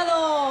ha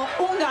colado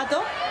un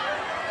gato.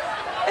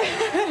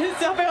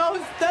 Te has pegado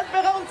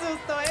un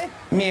susto, ¿eh?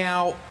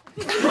 Meow.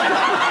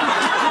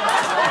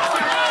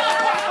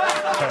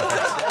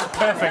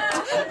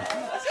 Perfect.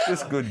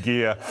 Just good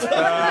gear.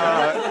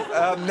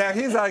 Now,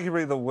 here's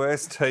arguably the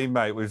worst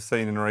teammate we've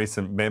seen in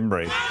recent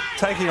memory.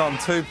 Taking on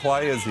two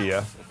players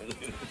here.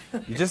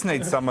 You just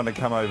need someone to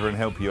come over and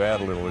help you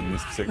out a little in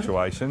this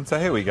situation. So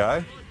here we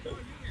go.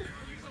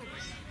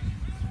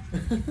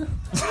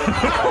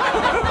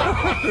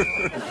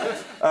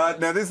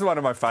 Now, this is one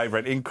of my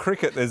favourite. In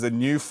cricket, there's a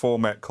new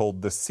format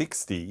called the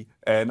 60,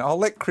 and I'll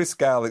let Chris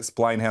Gale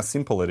explain how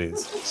simple it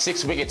is.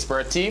 6 wickets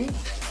per team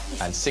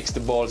and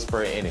 60 balls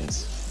per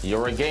innings.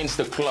 You're against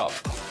the clock.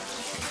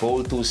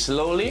 Bowl too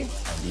slowly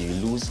and you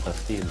lose a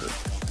fielder.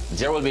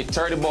 There will be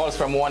 30 balls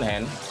from one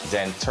end,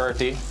 then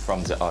 30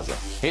 from the other.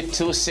 Hit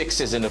 2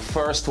 sixes in the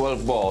first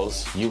 12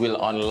 balls, you will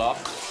unlock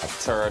a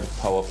third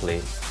power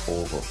play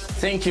over.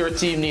 Think your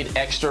team need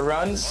extra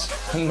runs?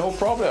 No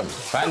problem.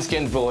 Fans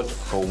can vote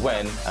for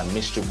when a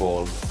mystery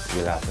ball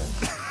will happen.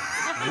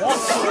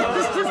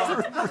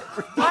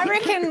 I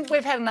reckon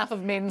we've had enough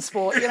of men's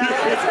sport, you know.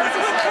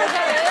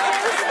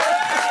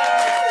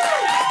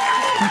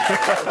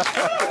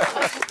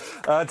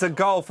 To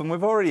golf, and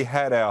we've already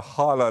had our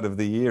highlight of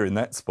the year in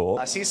that sport.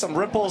 I see some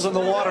ripples in the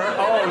water.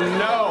 Oh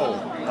no!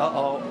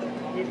 Uh-oh.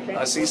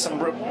 I see some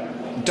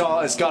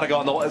it's got to go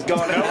on the. It's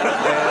going out.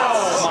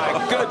 Oh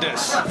my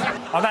goodness!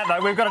 On that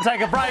note, we've got to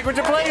take a break. Would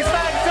you please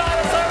thank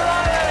Titus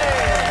O'Reilly?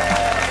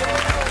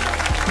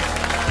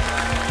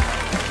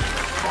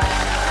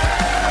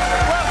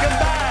 Welcome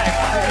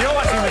back. You're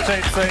watching The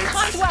Cheap Seats.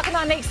 Time to welcome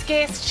our next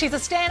guest. She's a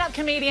stand-up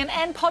comedian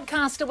and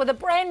podcaster with a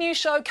brand new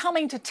show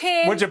coming to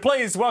 10. Would you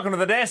please welcome to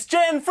the desk,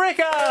 Jen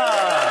Fricker?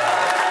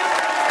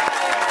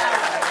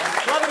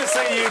 Lovely to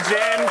see you,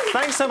 Jen.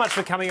 Thanks so much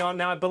for coming on.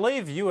 Now, I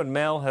believe you and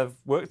Mel have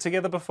worked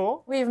together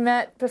before? We've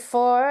met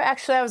before.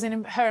 Actually, I was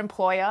her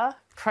employer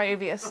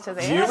previous to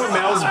this. You were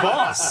Mel's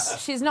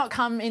boss. She's not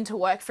come into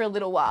work for a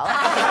little while.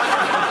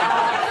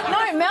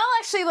 No, Mel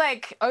actually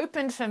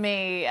opened for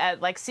me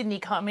at Sydney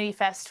Comedy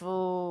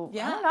Festival.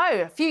 Yeah. I don't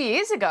know, a few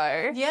years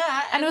ago.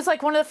 Yeah. And it was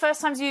one of the first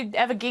times you'd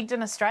ever gigged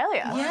in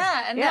Australia.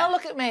 Yeah, and now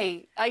look at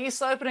me. Are you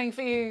still opening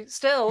for you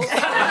still?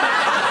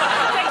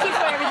 Thank you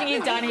for everything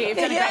you've done here. You've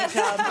done a great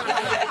job.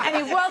 And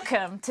you're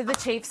welcome to The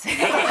Cheap Seats.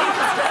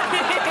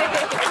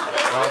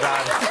 Well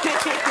done.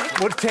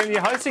 Well, 10,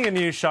 you're hosting a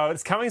new show.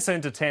 It's coming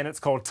soon to 10. It's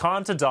called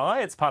Time to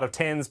Die. It's part of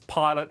 10's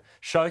pilot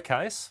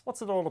showcase.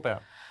 What's it all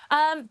about?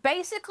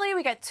 Basically,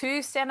 we get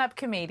two stand-up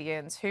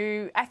comedians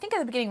who I think at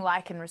the beginning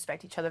like and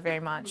respect each other very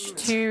much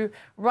to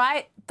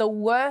write the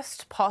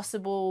worst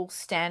possible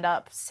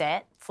stand-up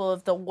set full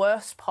of the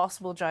worst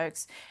possible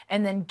jokes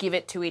and then give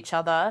it to each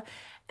other.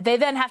 They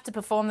then have to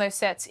perform those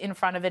sets in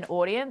front of an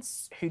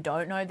audience who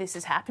don't know this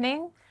is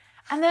happening.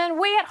 And then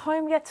we at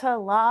home get to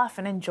laugh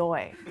and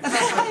enjoy.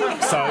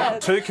 So,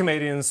 two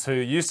comedians who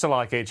used to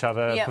like each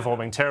other Yep.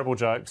 performing terrible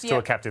jokes to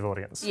a captive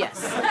audience.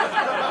 Yes.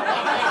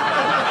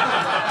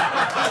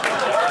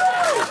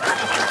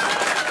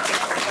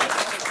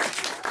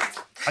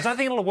 I don't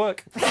think it'll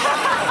work.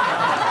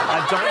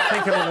 I don't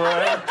think it'll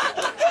work.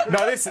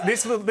 No,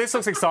 this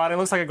looks exciting. It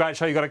looks like a great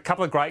show. You've got a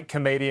couple of great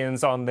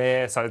comedians on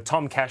there. So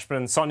Tom Cashman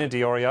and Sonia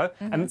Diorio.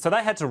 Mm-hmm. And so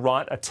they had to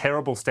write a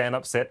terrible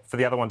stand-up set for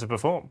the other one to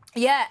perform.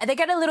 Yeah, they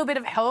get a little bit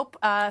of help.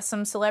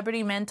 Some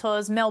celebrity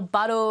mentors, Mel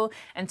Buttle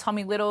and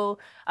Tommy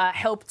Little,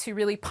 help to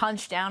really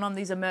punch down on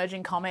these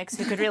emerging comics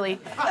who could really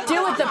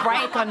do with the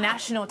break on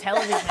national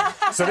television.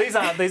 So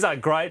these are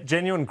great,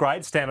 genuine,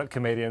 great stand-up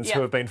comedians Yeah.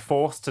 who have been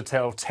forced to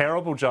tell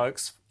terrible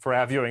jokes for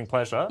our viewing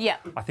pleasure. Yeah.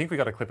 I think we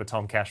got a clip of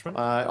Tom Cashman.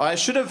 I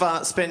should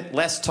have spent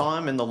less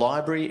time in the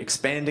library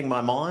expanding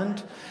my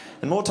mind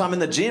and more time in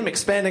the gym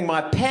expanding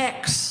my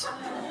pecs.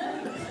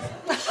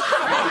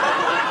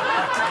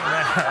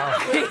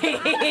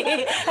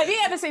 Have you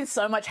ever seen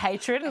so much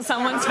hatred in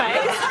someone's face?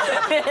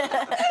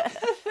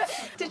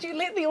 Did you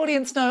let the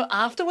audience know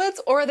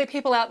afterwards, or are there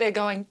people out there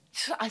going,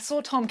 I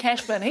saw Tom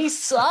Cashman, he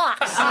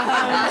sucks?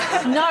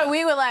 No,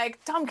 we were like,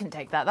 Tom can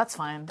take that, that's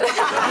fine.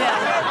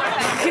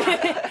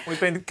 We've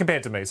been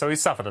compared to me, so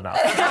he's suffered enough.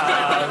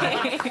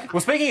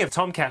 Well, speaking of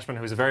Tom Cashman,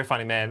 who's a very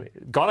funny man,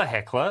 got a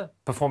heckler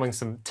performing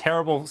some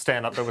terrible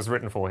stand-up that was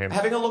written for him.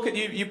 Having a look at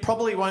you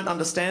probably won't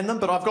understand them,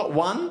 but I've got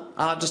one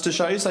just to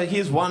show you. So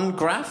here's one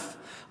graph.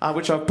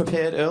 Which I've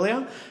prepared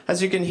earlier.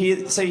 As you can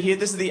see here,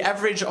 this is the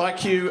average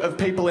IQ of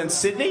people in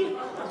Sydney,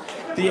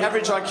 the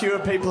average IQ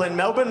of people in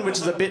Melbourne, which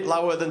is a bit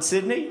lower than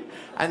Sydney,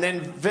 and then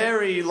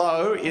very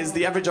low is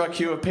the average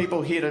IQ of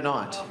people here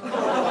tonight.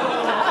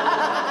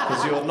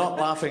 Because you're not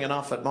laughing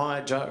enough at my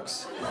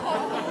jokes.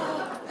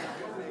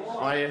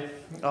 Are you?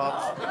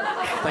 Oh,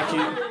 thank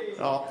you.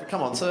 Oh,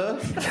 come on, sir.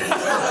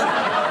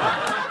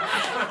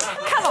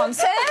 Come on,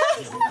 sir.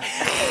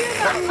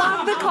 I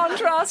love the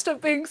contrast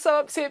of being so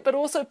upset but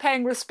also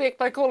paying respect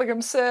by calling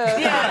him sir.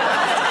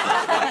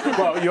 Yeah.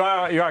 Well, you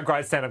are a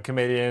great stand-up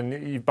comedian.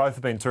 You both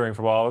have been touring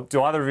for a while.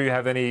 Do either of you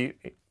have any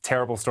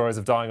terrible stories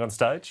of dying on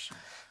stage?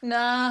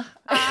 Nah.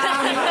 Can't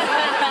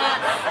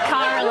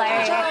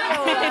relate.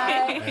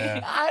 Yeah.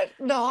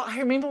 No, I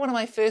remember one of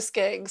my first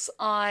gigs.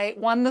 I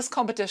won this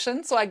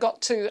competition, so I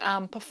got to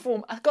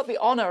perform. I got the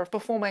honour of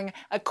performing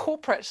a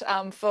corporate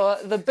for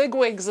the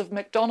bigwigs of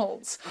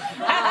McDonald's.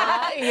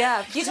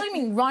 Yeah. You're telling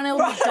me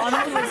Ronald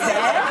McDonald was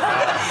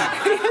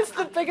there? He's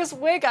the biggest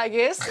wig, I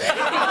guess.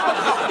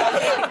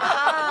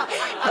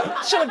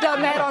 Should have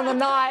done that on the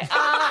night.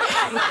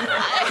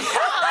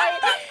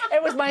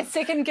 It was my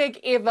second gig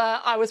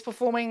ever. I was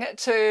performing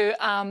to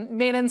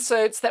men in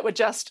suits that were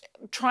just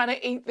trying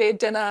to eat their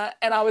dinner,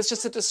 and I was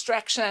just a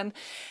distraction.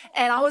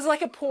 And I was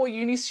like a poor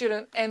uni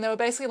student, and they were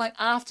basically like,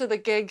 after the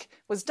gig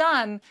was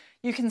done,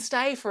 you can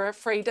stay for a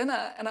free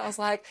dinner. And I was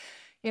like,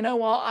 you know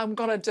what, I'm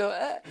going to do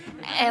it.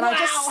 And I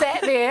just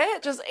sat there,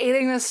 just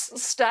eating this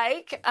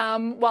steak,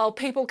 while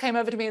people came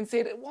over to me and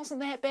said, it wasn't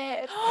that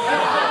bad.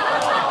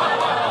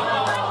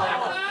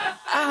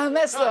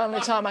 That's the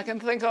only time I can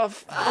think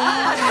of.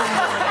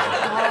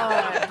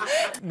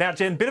 Now,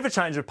 Jen, bit of a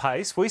change of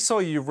pace. We saw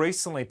you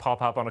recently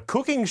pop up on a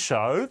cooking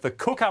show, The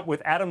Cook Up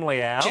with Adam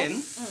Liao.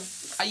 Jen,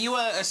 are you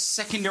a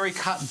secondary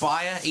cut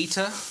buyer,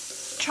 eater?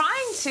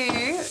 Trying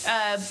to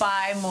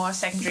buy more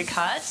secondary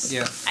cuts.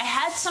 Yeah. I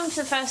had some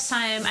for the first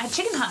time. I had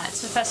chicken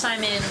hearts for the first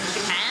time in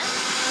Japan.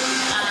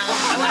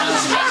 I went on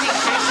this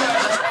amazing food show.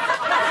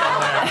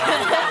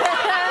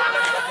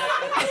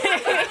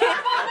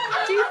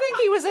 Do you think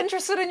he was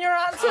interested in your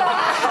answer?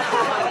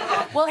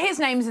 Well, his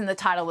name's in the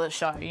title of the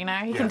show, you know?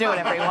 He can do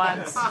whatever he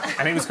wants.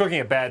 And he was cooking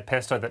a bad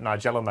pesto that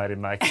Nigella made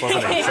him make,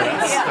 wasn't he? So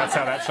that's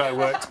how that show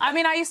worked. I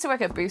mean, I used to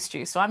work at Boost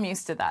Juice, so I'm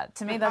used to that.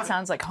 To me, that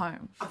sounds like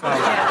home. But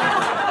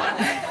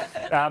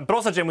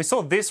also, Jen, we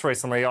saw this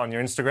recently on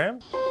your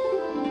Instagram.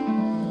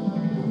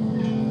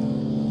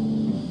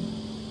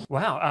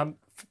 Wow.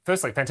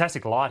 Firstly,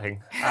 fantastic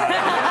lighting.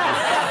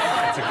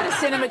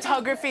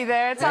 Cinematography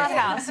there. It's art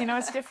house, you know,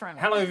 it's different.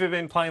 How long have you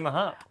been playing the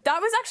harp? That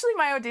was actually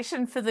my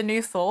audition for the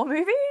new Thor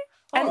movie.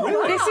 And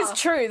really? This is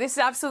true. This is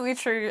absolutely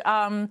true.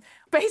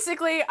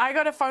 Basically, I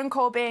got a phone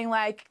call being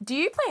like, do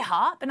you play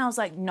harp? And I was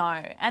like,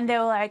 no. And they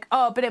were like,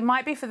 oh, but it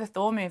might be for the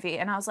Thor movie.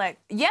 And I was like,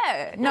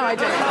 yeah, no, I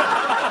do.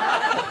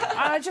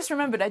 I just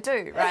remembered I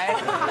do, right?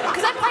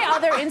 Because I play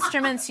other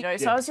instruments, you know,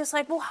 so I was just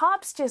like, well,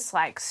 harp's just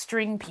like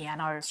string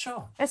piano.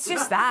 Sure. It's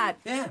just that.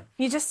 Yeah.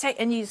 You just take,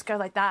 and you just go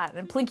like that,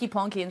 and plinky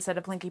plonky instead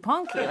of plinky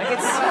plonky. Like,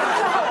 it's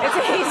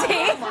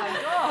easy. Oh my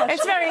gosh.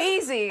 It's very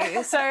easy.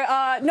 So,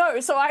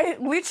 so I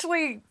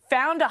literally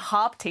found a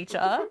harp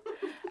teacher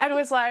and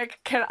was like,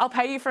 I'll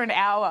pay you for an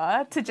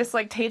hour to just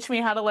like teach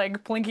me how to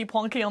like plinky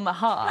plonky on the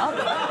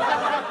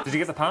harp. Did you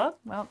get the part?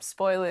 Well,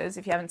 spoilers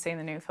if you haven't seen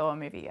the new Thor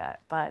movie yet,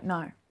 but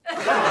no.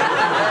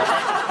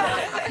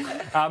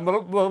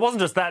 Well, it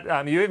wasn't just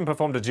that. You even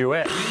performed a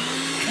duet. Which was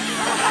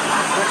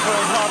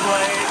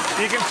lovely.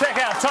 You can check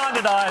out Time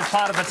to Die as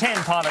part of the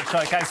 10 Pilot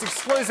Showcase,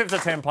 exclusive to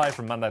 10 Play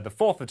from Monday the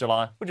 4th of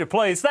July. Would you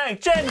please thank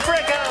Jen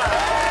Fricker?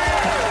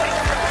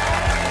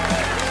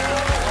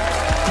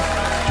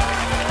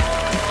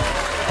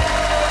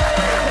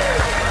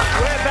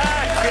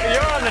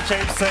 You're on the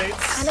cheap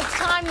seats. And it's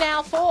time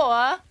now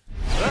for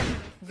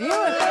viewer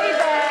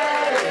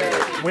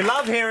feedback. We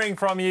love hearing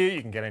from you.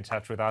 You can get in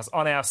touch with us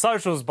on our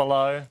socials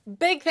below.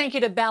 Big thank you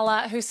to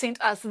Bella, who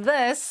sent us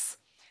this.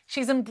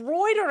 She's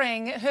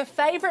embroidering her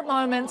favourite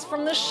moments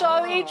from the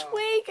show each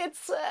week.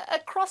 It's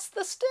across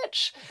the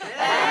stitch.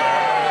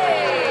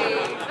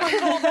 Hey! Look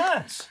at all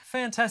that.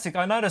 Fantastic.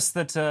 I noticed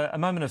that a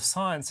moment of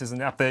science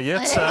isn't up there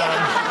yet.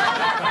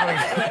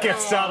 Get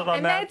started on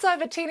and that. that's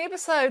over 10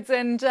 episodes,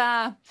 and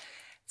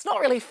it's not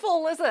really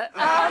full, is it?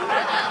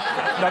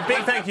 No,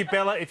 big thank you,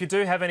 Bella. If you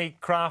do have any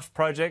craft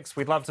projects,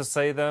 we'd love to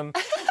see them.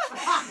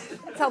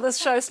 That's how this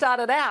show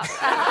started out.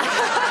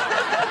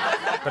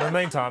 But in the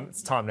meantime,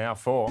 it's time now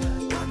for...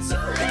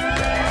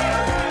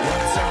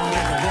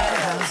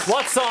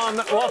 What's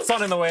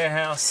on in the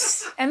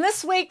warehouse? And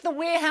this week, the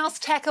warehouse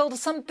tackled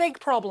some big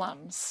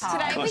problems.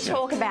 Today we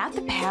talk about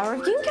the power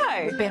of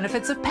ginkgo,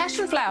 benefits of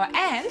passion flower,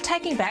 and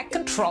taking back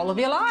control of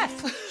your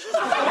life.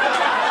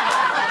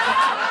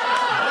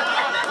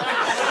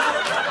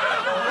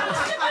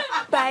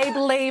 Babe,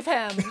 leave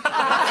him.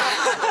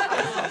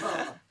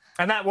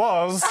 And that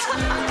was...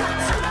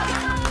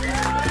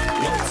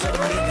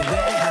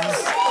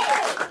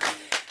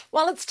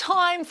 Well, it's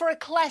time for a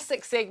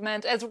classic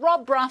segment, as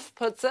Rob Bruff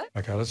puts it.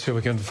 Okay, let's see if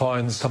we can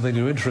find something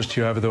to interest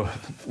you over the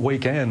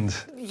weekend.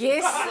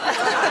 Yes.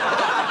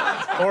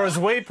 Or as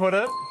we put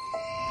it...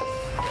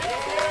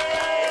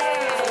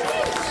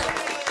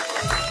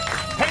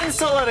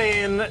 Pencil it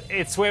in.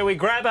 It's where we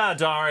grab our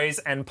diaries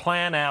and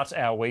plan out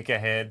our week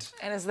ahead.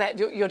 And is that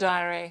your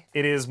diary?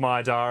 It is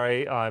my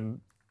diary.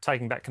 I'm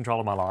taking back control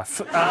of my life.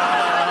 We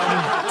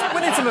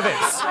need some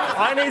events.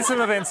 I need some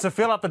events to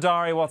fill up the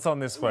diary. What's on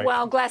this week?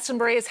 Well,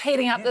 Glastonbury is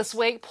heating up this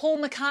week. Paul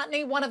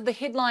McCartney, one of the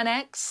headline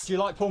acts. Do you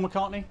like Paul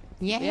McCartney?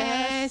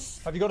 Yes.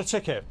 Have you got a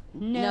ticket?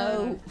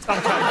 No.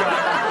 Okay, great.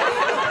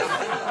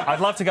 I'd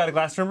love to go to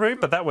Glastonbury,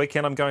 but that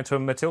weekend I'm going to a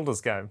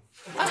Matildas game.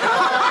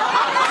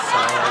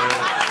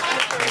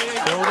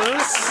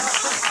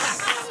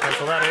 Matildas.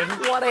 Pencil that in.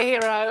 Whatever.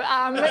 hero.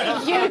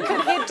 You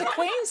could head to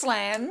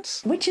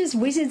Queensland. Witches,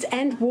 wizards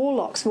and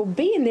warlocks will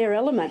be in their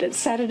element at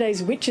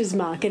Saturday's Witches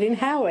Market in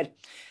Howard.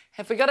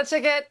 Have we got a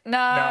ticket?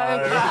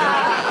 No.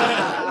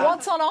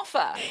 What's on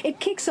offer? It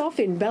kicks off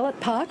in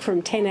Ballot Park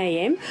from 10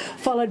 a.m,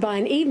 followed by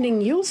an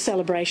evening Yule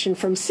celebration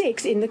from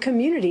 6 in the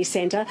community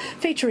centre,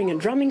 featuring a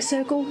drumming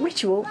circle,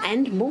 ritual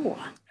and more.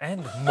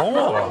 And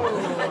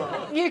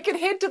more. You could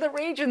head to the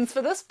regions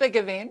for this big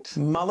event.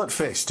 Mullet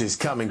Fest is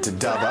coming to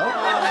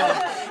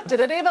Dubbo.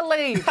 Did it ever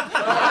leave?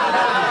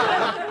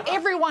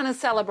 Everyone is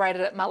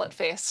celebrated at Mullet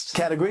Fest.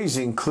 Categories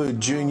include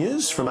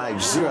juniors from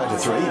age 0 to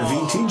 3,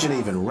 vintage and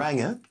even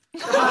ranger.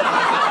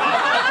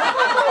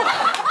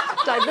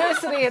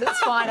 Diversity at its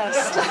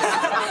finest.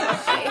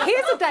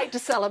 Here's a date to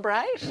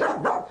celebrate.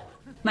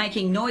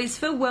 Making noise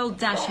for World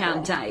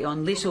Dachshund Day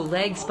on little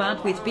legs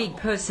but with big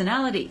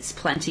personalities.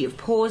 Plenty of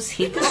paws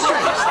hit the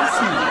streets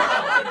this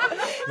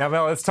morning. Now,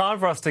 Mel, it's time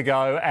for us to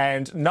go,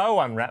 and no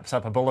one wraps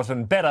up a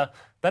bulletin better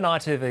than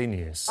ITV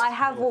News. I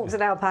have walked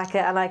an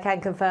alpaca and I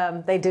can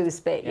confirm they do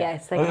spit,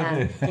 yes, they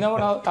can. You know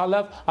what I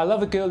love? I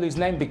love a girl whose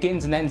name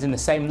begins and ends in the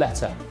same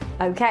letter.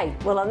 OK,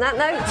 well, on that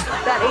note,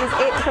 that is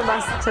it from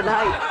us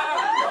tonight.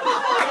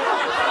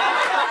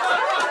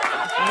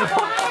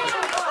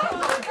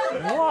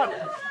 What?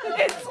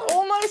 It's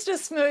almost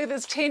as smooth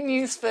as 10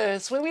 News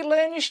First, where we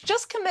learn you should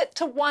just commit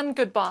to one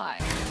goodbye.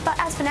 But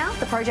as for now,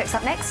 the project's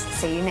up next.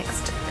 See you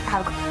next.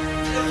 Have a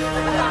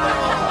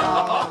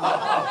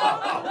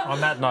On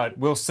that note,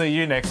 we'll see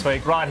you next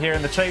week right here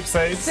in the Cheap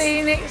Seats. See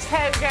you next.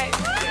 Have a great